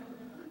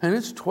 And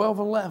it's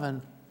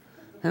 12:11,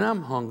 and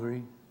I'm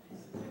hungry.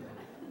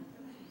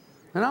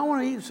 And I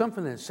want to eat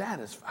something that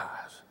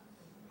satisfies.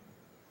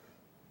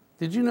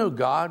 Did you know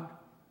God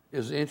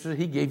is interested?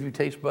 He gave you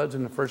taste buds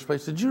in the first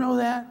place. Did you know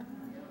that?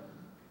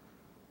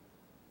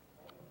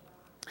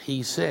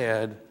 He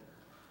said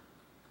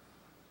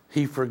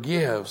he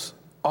forgives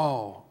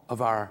all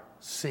of our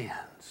sins.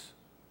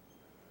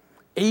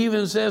 He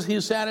even says he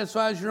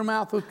satisfies your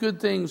mouth with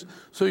good things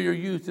so your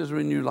youth is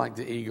renewed like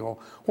the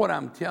eagle. What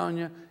I'm telling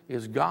you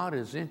is God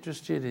is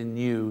interested in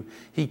you.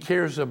 He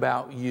cares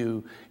about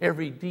you,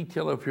 every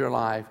detail of your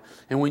life.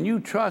 And when you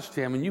trust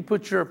him and you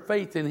put your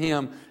faith in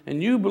him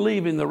and you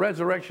believe in the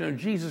resurrection of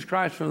Jesus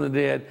Christ from the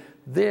dead,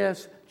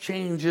 this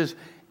changes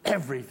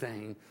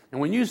everything. And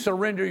when you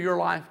surrender your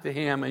life to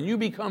him and you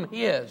become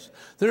his,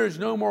 there is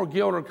no more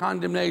guilt or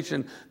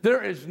condemnation.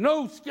 There is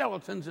no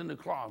skeletons in the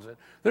closet.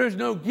 There's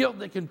no guilt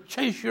that can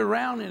chase you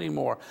around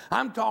anymore.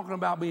 I'm talking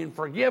about being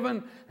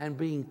forgiven and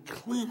being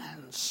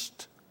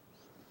cleansed.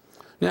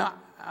 Now,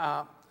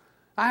 I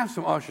have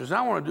some ushers.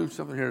 I want to do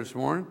something here this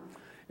morning.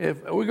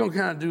 If we're going to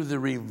kind of do the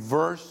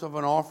reverse of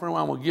an offering,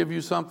 I'm going to give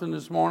you something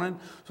this morning.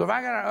 So if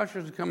I got our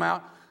ushers to come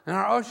out, and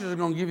our ushers are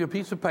going to give you a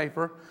piece of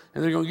paper,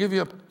 and they're going to give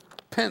you a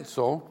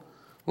pencil,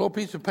 a little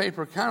piece of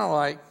paper, kind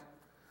of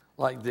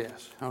like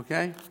this,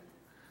 okay?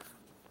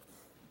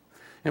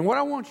 And what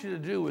I want you to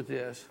do with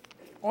this,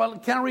 well,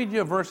 can I read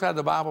you a verse out of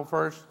the Bible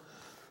first?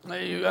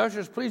 You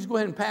ushers, please go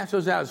ahead and pass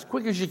those out as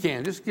quick as you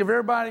can. Just give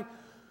everybody,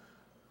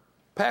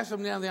 pass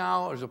them down the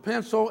aisle. There's a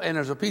pencil and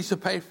there's a piece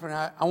of paper.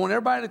 And I want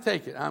everybody to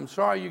take it. I'm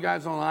sorry, you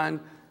guys online,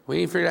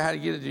 we ain't figured out how to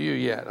get it to you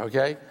yet,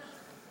 okay?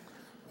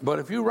 But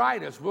if you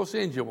write us, we'll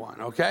send you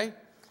one, okay?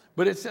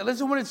 But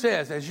listen what it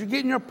says. As you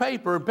get in your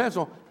paper and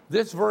pencil,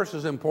 this verse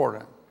is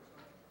important.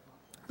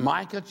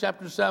 Micah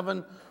chapter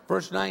 7,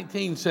 verse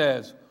 19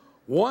 says,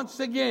 once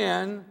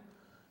again,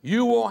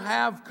 you will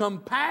have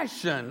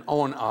compassion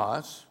on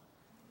us.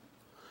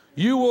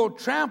 You will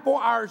trample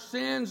our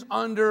sins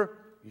under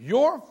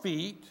your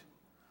feet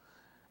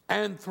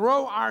and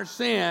throw our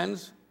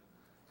sins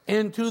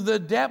into the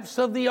depths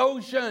of the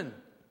ocean.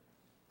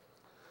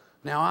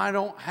 Now, I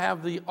don't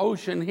have the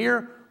ocean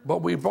here,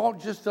 but we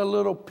brought just a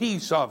little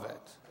piece of it.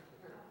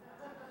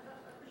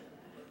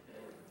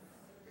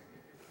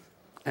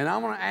 And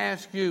I'm going to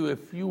ask you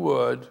if you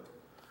would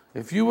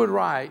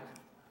write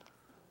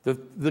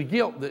the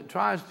guilt that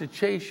tries to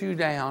chase you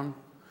down.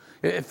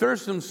 If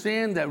there's some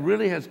sin that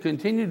really has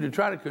continued to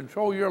try to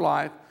control your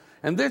life,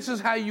 and this is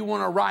how you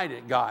want to write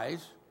it,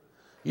 guys.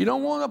 You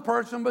don't want the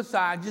person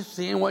beside you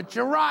seeing what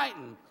you're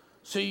writing.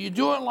 So you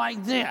do it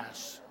like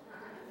this.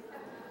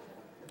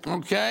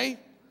 Okay?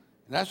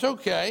 That's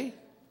okay.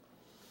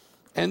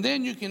 And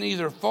then you can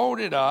either fold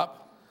it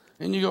up,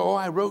 and you go, oh,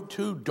 I wrote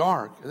too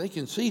dark. They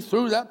can see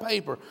through that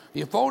paper.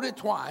 You fold it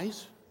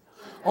twice.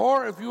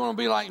 Or if you want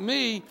to be like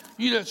me,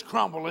 you just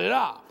crumple it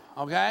up.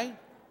 Okay?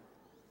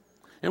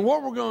 And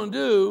what we're going to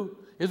do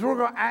is we're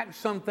going to act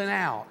something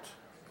out.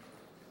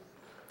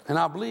 And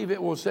I believe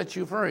it will set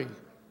you free.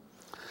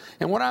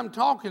 And what I'm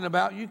talking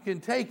about, you can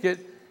take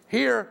it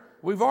here.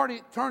 We've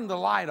already turned the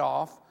light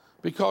off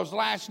because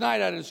last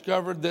night I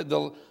discovered that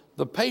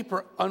the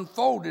paper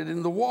unfolded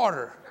in the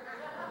water.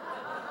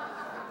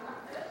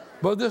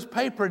 But this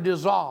paper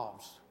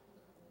dissolves.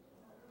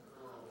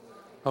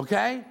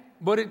 Okay?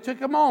 But it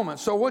took a moment.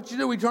 So what you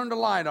do, we turn the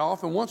light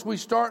off. And once we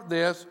start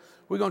this,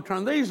 we're going to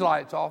turn these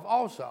lights off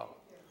also.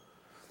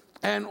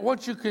 And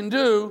what you can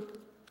do,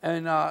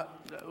 and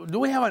do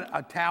we have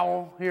a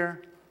towel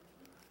here?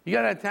 You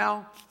got a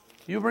towel?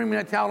 You bring me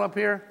that towel up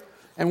here.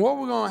 And what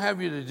we're going to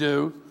have you to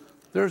do,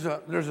 there's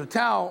a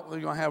towel that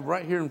you're going to have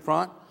right here in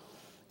front.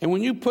 And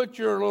when you put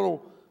your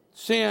little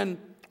sin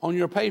on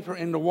your paper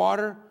in the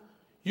water,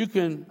 you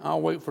can,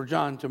 I'll wait for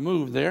John to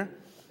move there,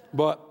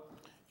 but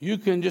you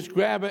can just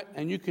grab it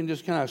and you can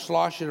just kind of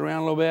slosh it around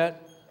a little bit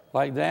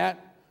like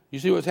that. You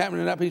see what's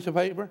happening to that piece of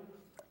paper?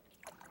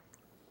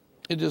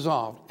 It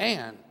dissolved.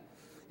 And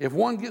if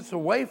one gets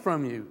away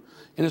from you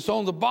and it's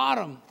on the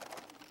bottom,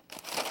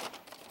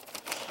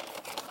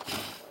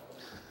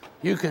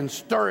 you can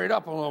stir it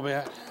up a little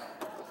bit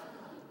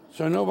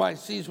so nobody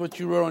sees what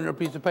you wrote on your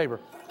piece of paper.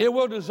 It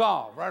will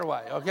dissolve right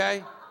away,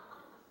 okay?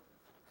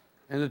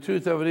 And the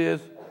truth of it is,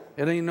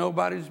 it ain't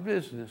nobody's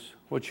business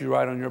what you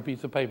write on your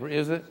piece of paper,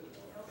 is it?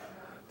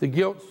 The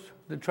guilt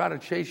that try to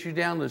chase you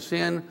down, the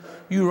sin,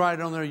 you write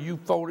it on there, you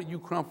fold it, you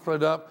crumple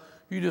it up,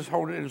 you just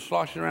hold it and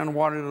slosh it around in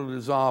water, it'll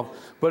dissolve.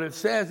 But it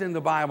says in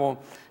the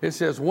Bible, it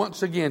says,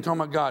 once again,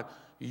 talking about God,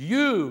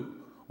 you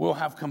will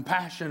have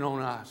compassion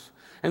on us.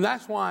 And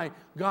that's why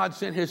God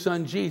sent his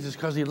son Jesus,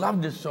 because he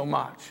loved us so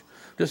much,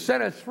 to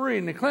set us free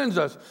and to cleanse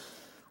us.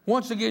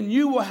 Once again,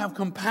 you will have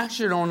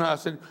compassion on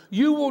us, and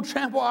you will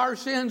trample our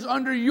sins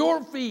under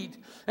your feet,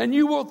 and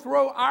you will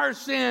throw our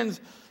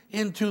sins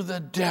into the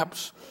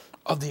depths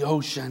of the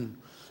ocean.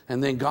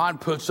 And then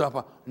God puts up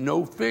a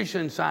no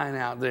fishing sign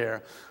out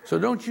there. So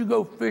don't you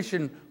go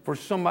fishing for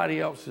somebody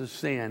else's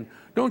sin.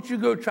 Don't you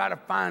go try to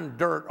find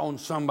dirt on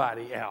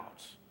somebody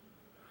else.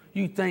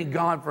 You thank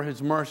God for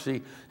his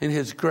mercy and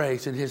his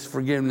grace and his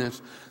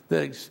forgiveness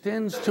that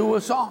extends to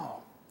us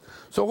all.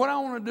 So what I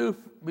want to do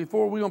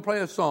before we're going to play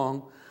a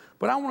song,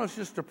 but I want us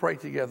just to pray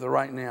together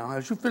right now.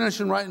 As you finish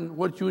writing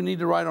what you need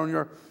to write on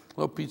your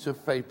little piece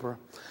of paper,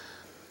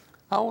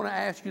 I want to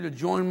ask you to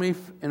join me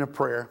in a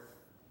prayer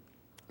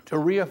to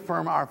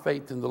reaffirm our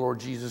faith in the Lord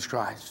Jesus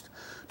Christ,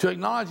 to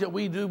acknowledge that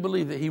we do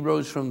believe that he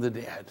rose from the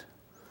dead.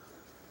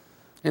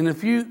 And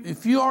if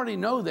you already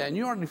know that and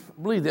you already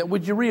believe that,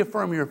 would you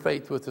reaffirm your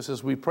faith with us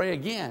as we pray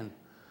again?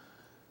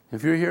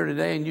 If you're here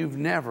today and you've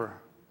never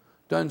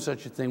done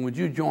such a thing, would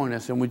you join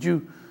us and would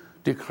you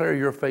declare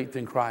your faith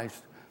in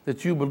Christ,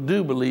 that you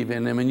do believe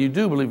in him and you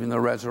do believe in the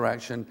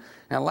resurrection,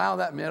 and allow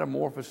that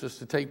metamorphosis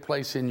to take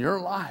place in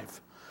your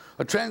life,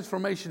 a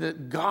transformation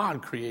that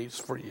God creates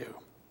for you.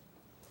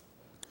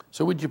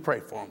 So would you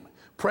pray for me?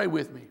 Pray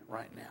with me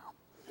right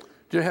now.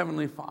 Dear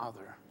Heavenly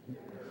Father,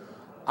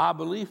 I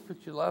believe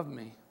that you love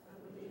me.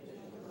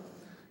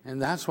 And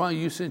that's why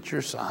you sent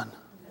your son.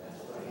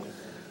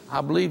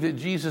 I believe that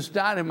Jesus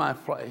died in my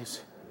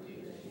place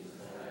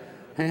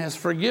and has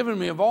forgiven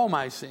me of all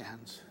my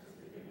sins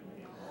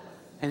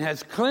and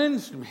has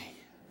cleansed me.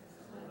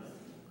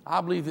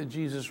 I believe that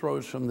Jesus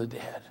rose from the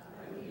dead.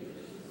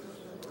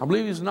 I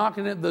believe he's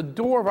knocking at the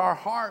door of our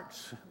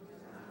hearts.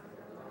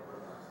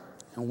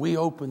 And we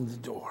open the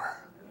door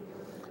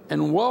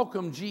and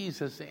welcome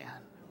Jesus in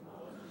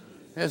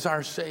as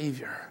our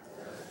Savior,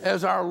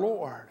 as our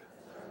Lord,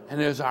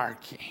 and as our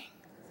King.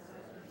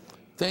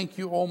 Thank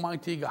you,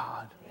 Almighty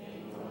God,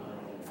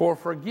 for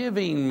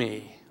forgiving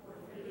me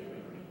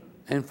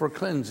and for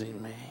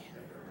cleansing me.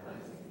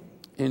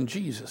 In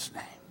Jesus'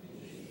 name.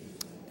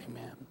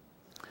 Amen.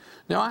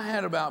 Now, I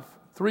had about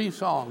 3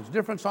 songs,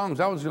 different songs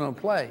I was going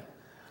to play.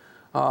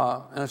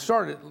 And I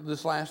started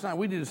this last night.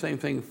 We did the same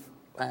thing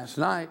last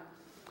night.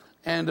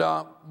 And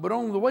but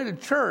on the way to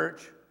church,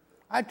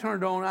 I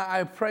turned on,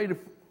 I prayed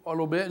a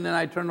little bit, and then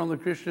I turned on the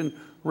Christian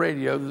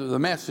radio, the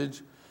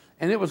message,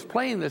 and it was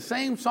playing the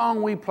same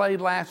song we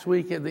played last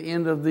week at the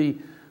end of the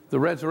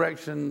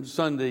Resurrection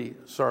Sunday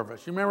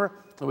service. You remember?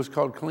 It was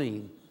called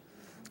Clean.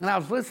 And I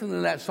was listening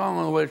to that song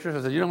on the way to church.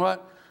 I said, you know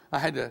what? I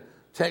had to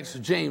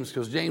text James,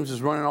 because James is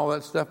running all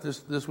that stuff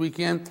this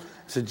weekend. I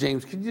said,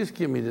 James, could you just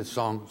give me this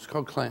song? It's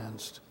called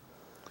Cleansed.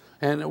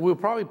 And we'll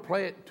probably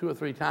play it 2 or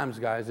 3 times,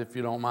 guys, if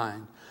you don't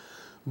mind.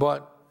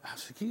 But I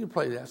said, can you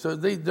play that? So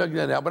they dug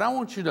that out. But I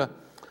want you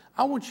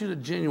to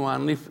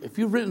genuinely, if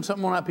you've written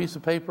something on that piece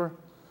of paper,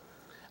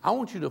 I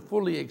want you to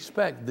fully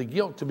expect the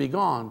guilt to be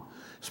gone,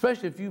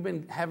 especially if you've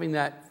been having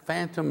that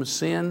phantom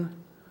sin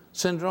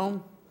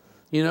syndrome.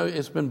 You know,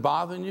 it's been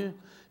bothering you.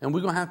 And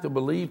we're going to have to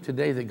believe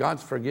today that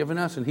God's forgiven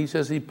us. And he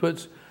says he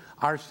puts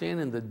our sin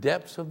in the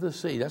depths of the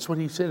sea. That's what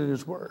he said in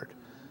his word.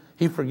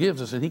 He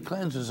forgives us and he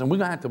cleanses us. And we're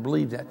going to have to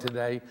believe that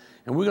today.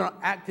 And we're going to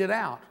act it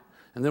out.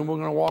 And then we're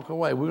going to walk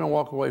away. We're going to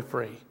walk away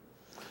free.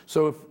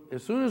 So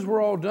as soon as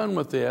we're all done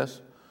with this,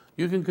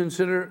 you can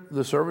consider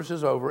the service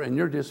is over and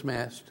you're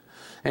dismissed.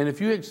 And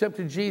if you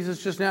accepted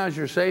Jesus just now as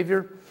your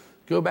Savior,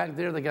 go back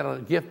there. They got a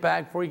gift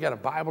bag for you. Got a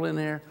Bible in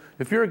there.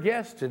 If you're a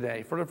guest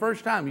today, for the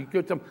first time, you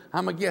go to them,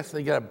 I'm a guest.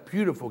 They got a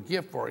beautiful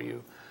gift for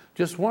you.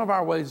 Just one of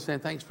our ways of saying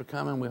thanks for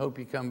coming. We hope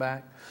you come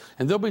back.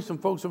 And there'll be some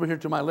folks over here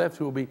to my left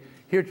who will be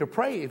here to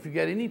pray if you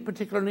got any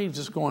particular needs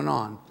that's going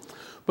on.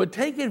 But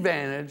take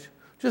advantage.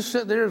 Just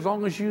sit there as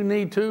long as you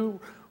need to.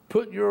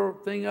 Put your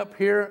thing up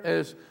here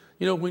as,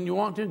 you know, when you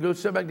want to, go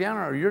sit back down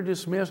or you're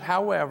dismissed.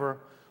 However,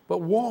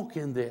 but walk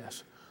in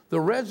this. The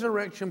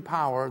resurrection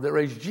power that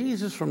raised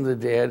Jesus from the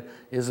dead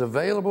is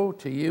available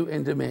to you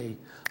and to me.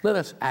 Let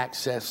us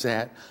access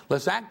that.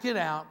 Let's act it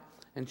out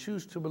and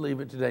choose to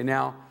believe it today.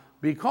 Now,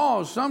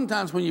 because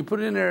sometimes when you put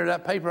it in there,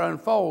 that paper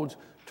unfolds,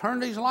 turn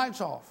these lights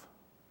off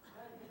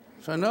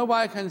so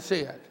nobody can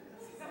see it.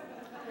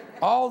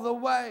 All the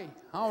way.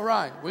 All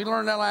right. We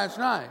learned that last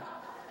night.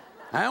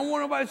 I don't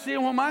want nobody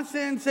seeing what my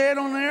sin said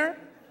on there.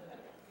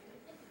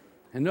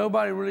 And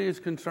nobody really is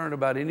concerned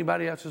about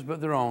anybody else's but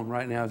their own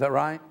right now. Is that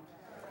right?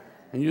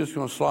 And you're just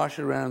going to slosh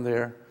it around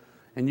there.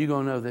 And you're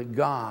going to know that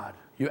God,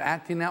 you're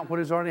acting out what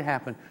has already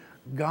happened.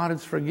 God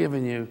has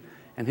forgiven you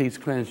and he's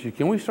cleansed you.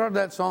 Can we start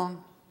that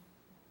song?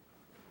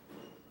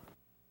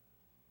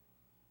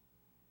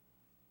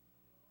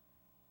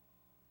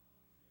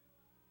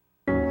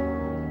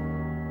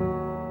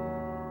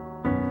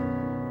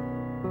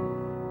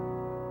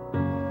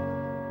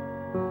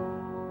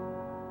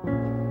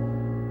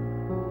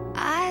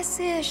 I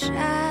see a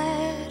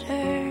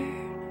shattered,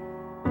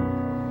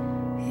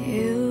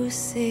 you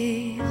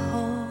see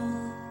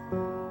whole.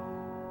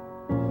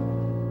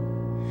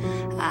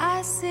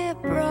 I see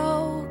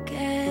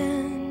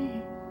broken,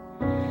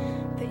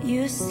 but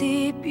you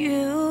see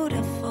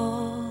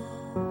beautiful.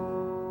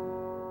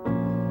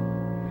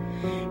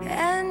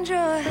 And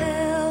you're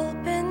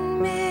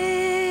helping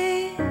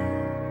me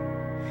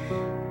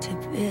to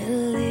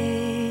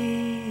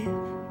believe.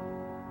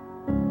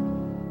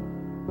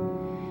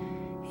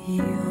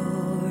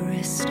 You're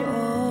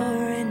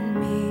restoring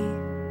me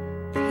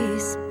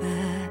piece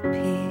by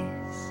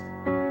piece.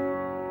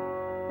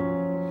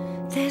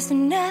 There's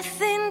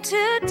nothing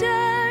too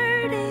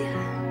dirty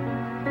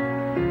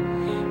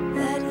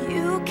that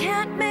you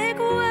can't make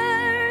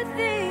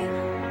worthy.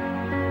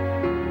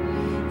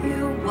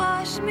 You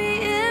wash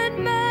me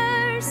in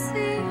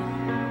mercy.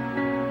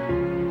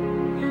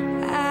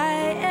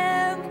 I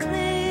am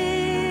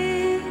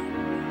clean.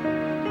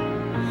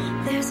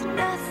 There's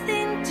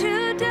nothing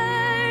too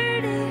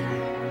dirty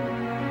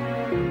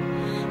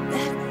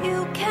that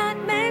you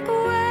can't make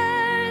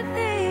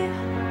worthy.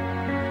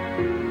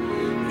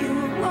 You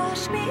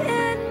wash me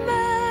in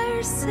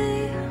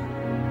mercy.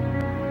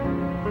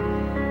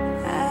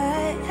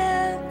 I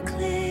am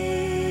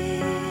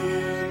clean.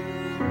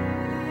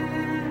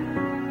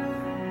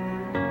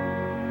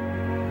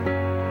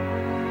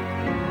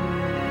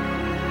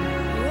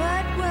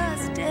 What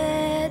was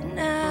dead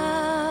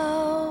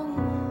now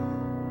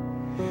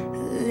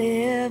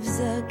lives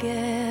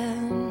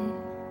again.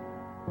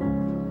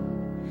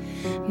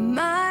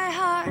 My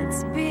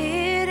heart's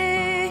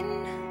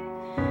beating,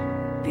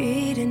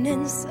 beating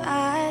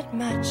inside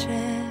my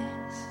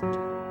chest.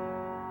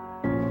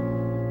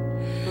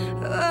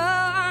 Oh,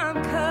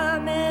 I'm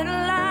coming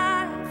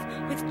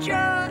alive with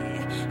joy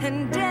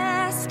and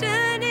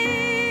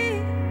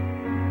destiny.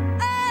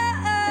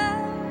 Oh,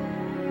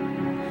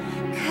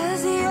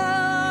 'cause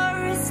you're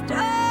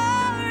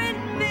restoring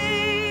me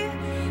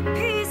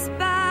piece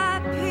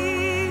by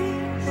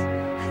piece.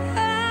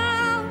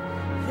 Oh,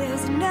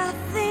 there's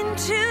nothing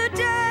too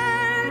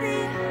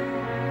dirty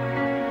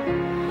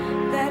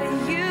that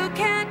you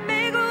can't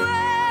make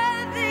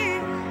worthy.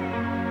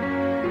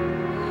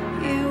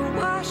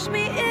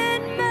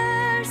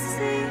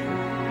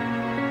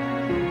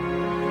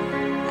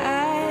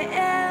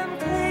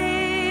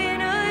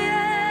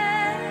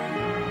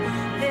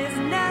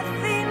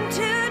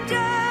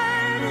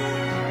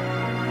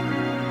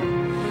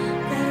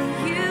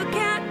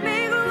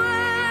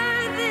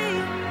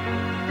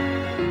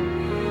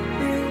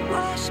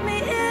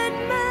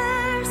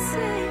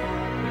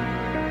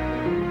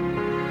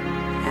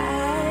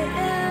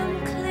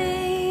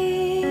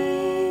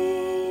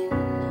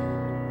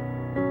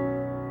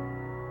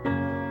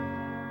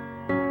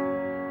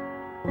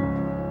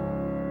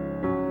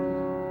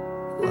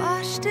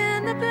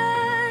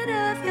 blood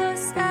of your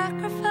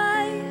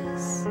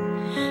sacrifice.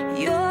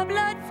 Your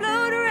blood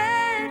flowed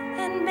red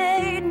and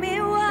made me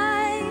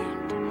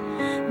white.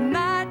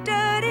 My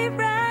dirty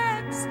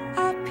rags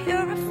are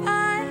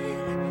purified.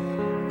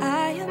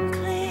 I am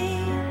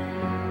clean.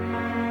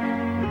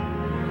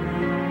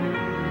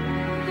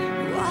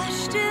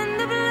 Washed in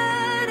the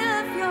blood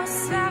of your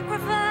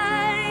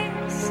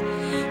sacrifice.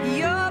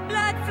 Your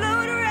blood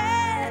flowed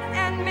red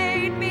and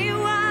made me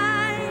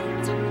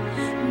white.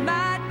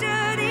 My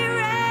dirty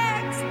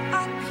rags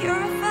are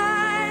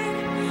purified.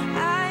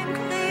 I'm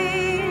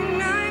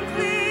clean, I'm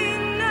clean.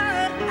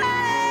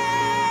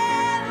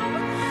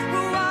 I'm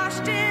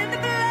washed in the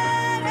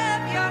blood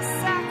of your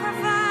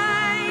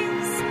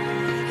sacrifice.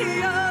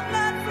 Your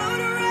blood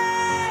flowed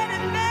red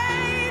and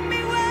made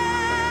me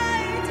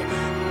white.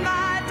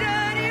 My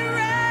dirty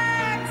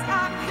rags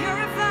are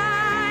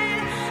purified.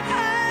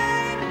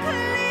 I'm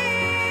clean.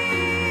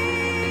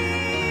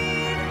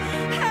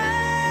 I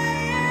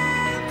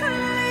am clean.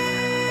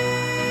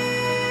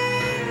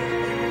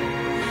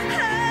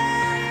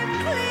 I'm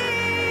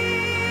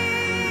clean.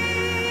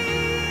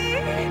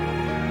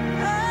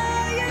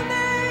 Oh, you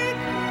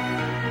make,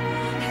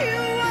 you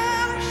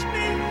wash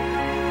me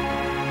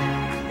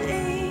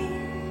clean.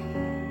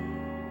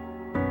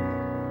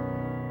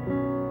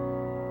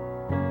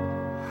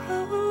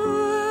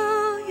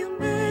 Oh, you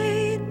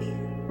made me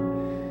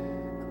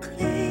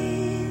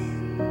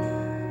clean.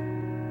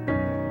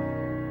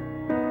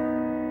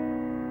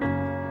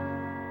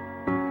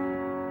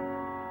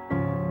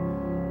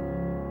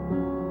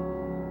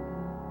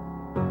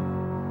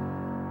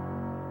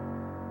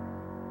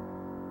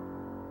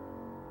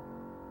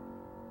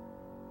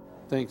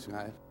 Thanks,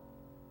 guys.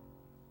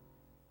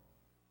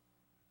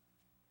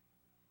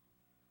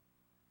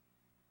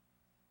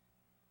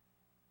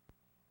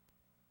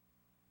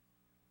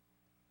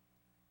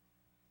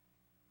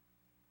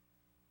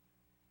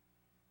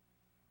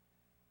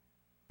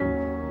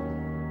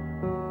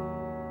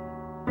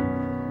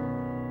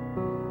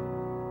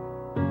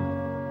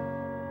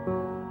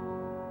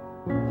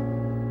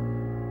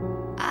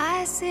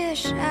 I see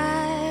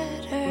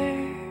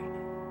shattered,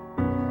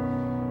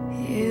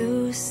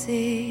 you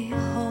see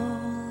whole.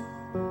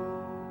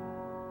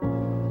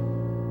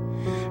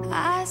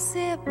 I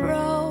see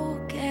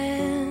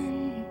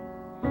broken,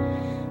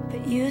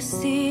 but you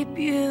see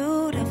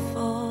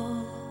beautiful.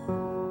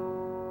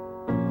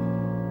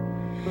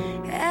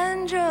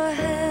 And you're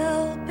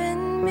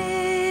helping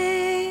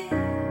me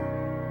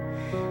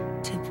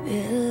to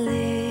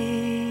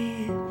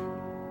believe.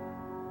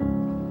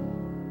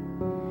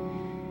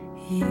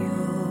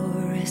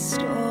 You're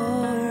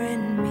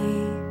restoring me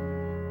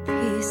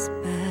piece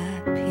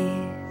by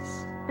piece.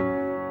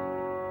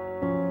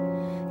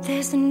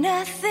 There's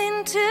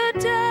nothing too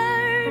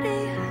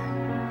dirty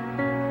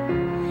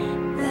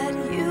that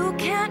you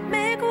can't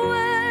make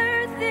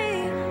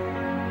worthy.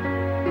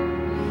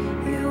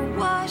 You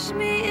wash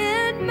me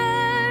in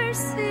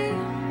mercy.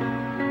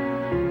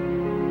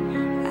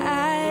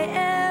 I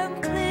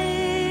am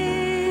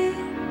clean.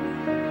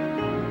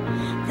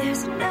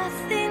 There's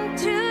nothing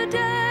too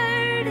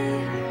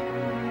dirty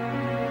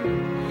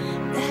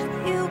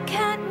that you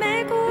can't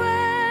make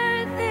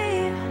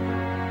worthy.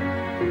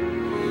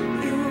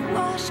 You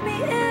wash me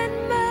in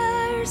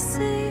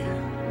mercy.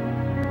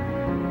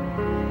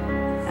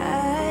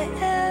 I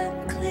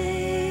am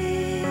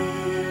clean.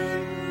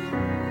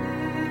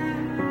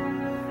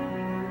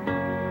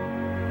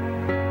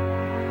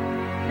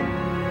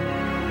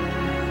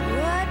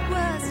 What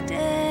was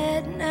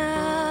dead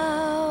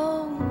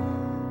now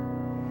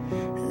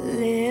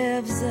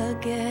lives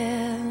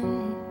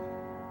again.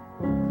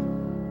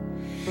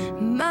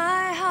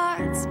 My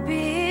heart's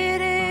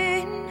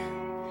beating,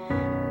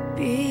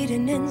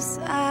 beating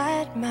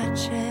inside my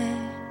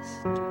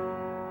chest.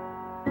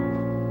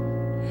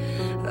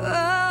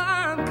 Oh,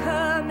 I'm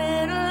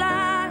coming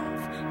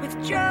alive with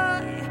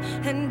joy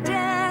and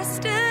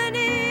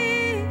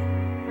destiny.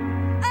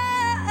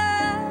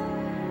 Oh,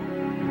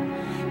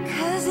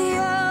 'cause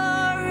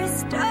you're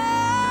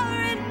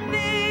restoring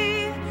me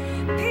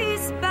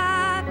piece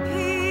by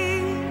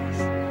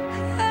piece.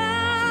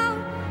 Oh,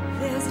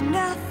 there's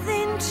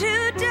nothing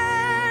too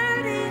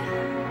dirty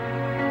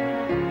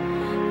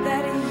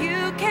that you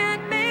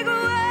can't make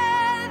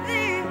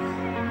worthy.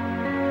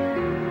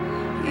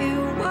 You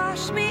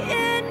wash me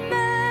in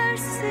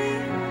mercy.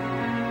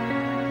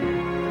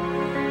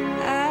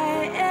 I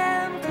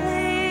am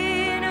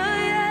clean, oh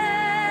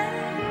yeah.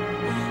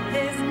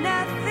 There's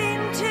nothing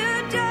too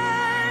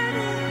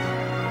dirty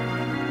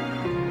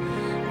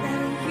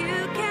that you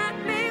can't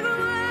make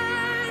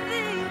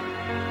worthy.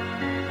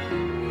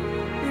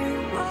 You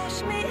wash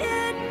me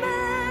in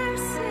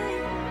mercy.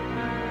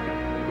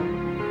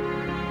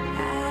 I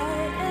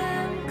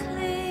am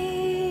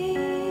clean.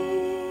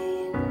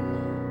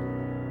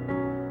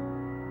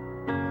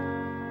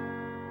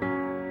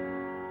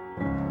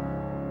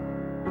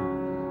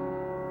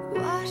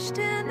 Washed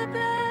in the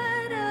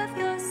blood of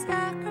your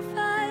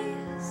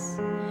sacrifice.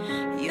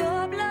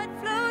 Your blood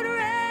flowed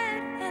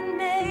red and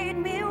made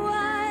me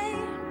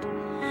white.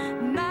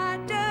 My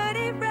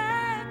dirty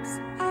rags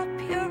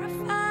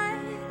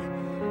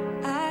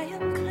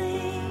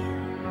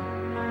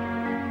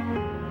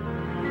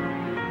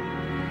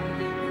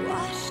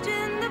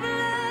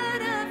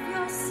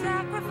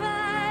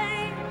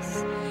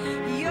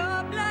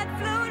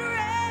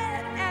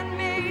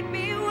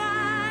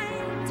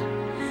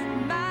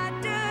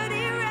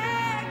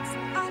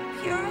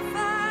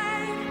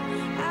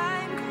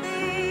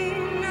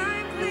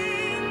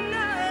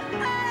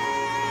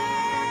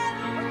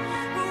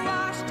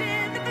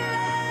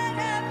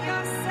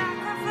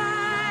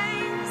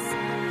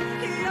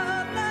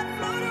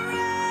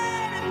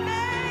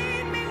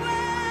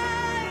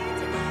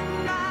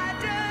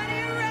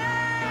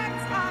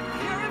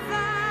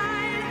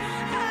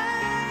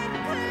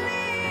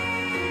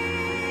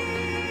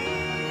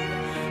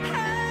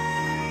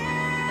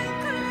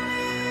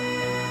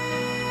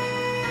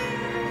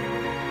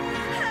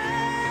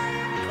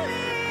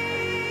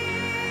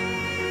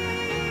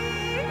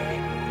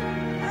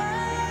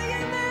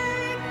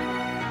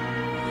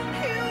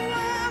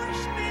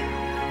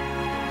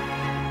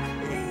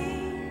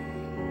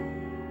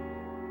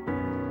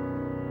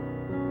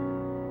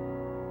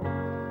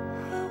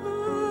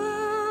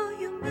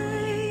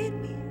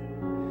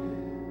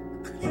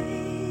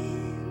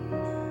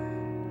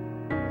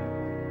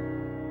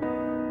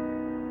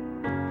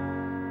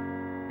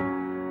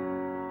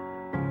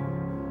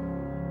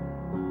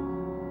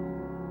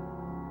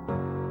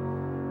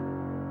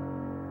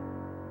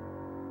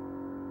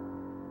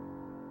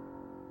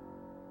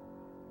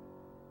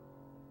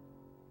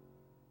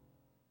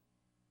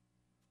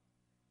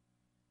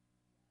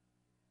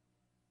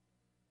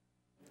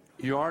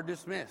You are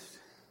dismissed.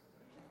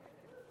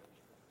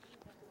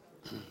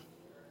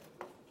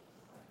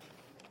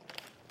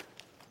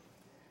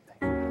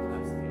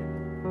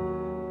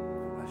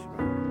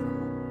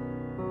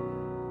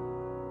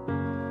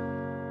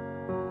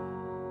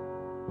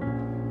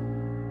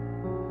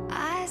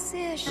 I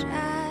see a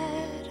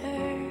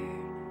shattered,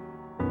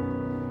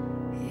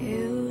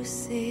 you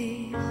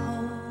see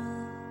whole.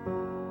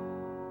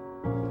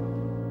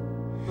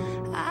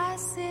 I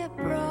see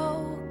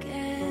broken,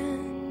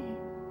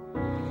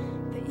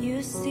 but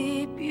you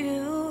see beauty.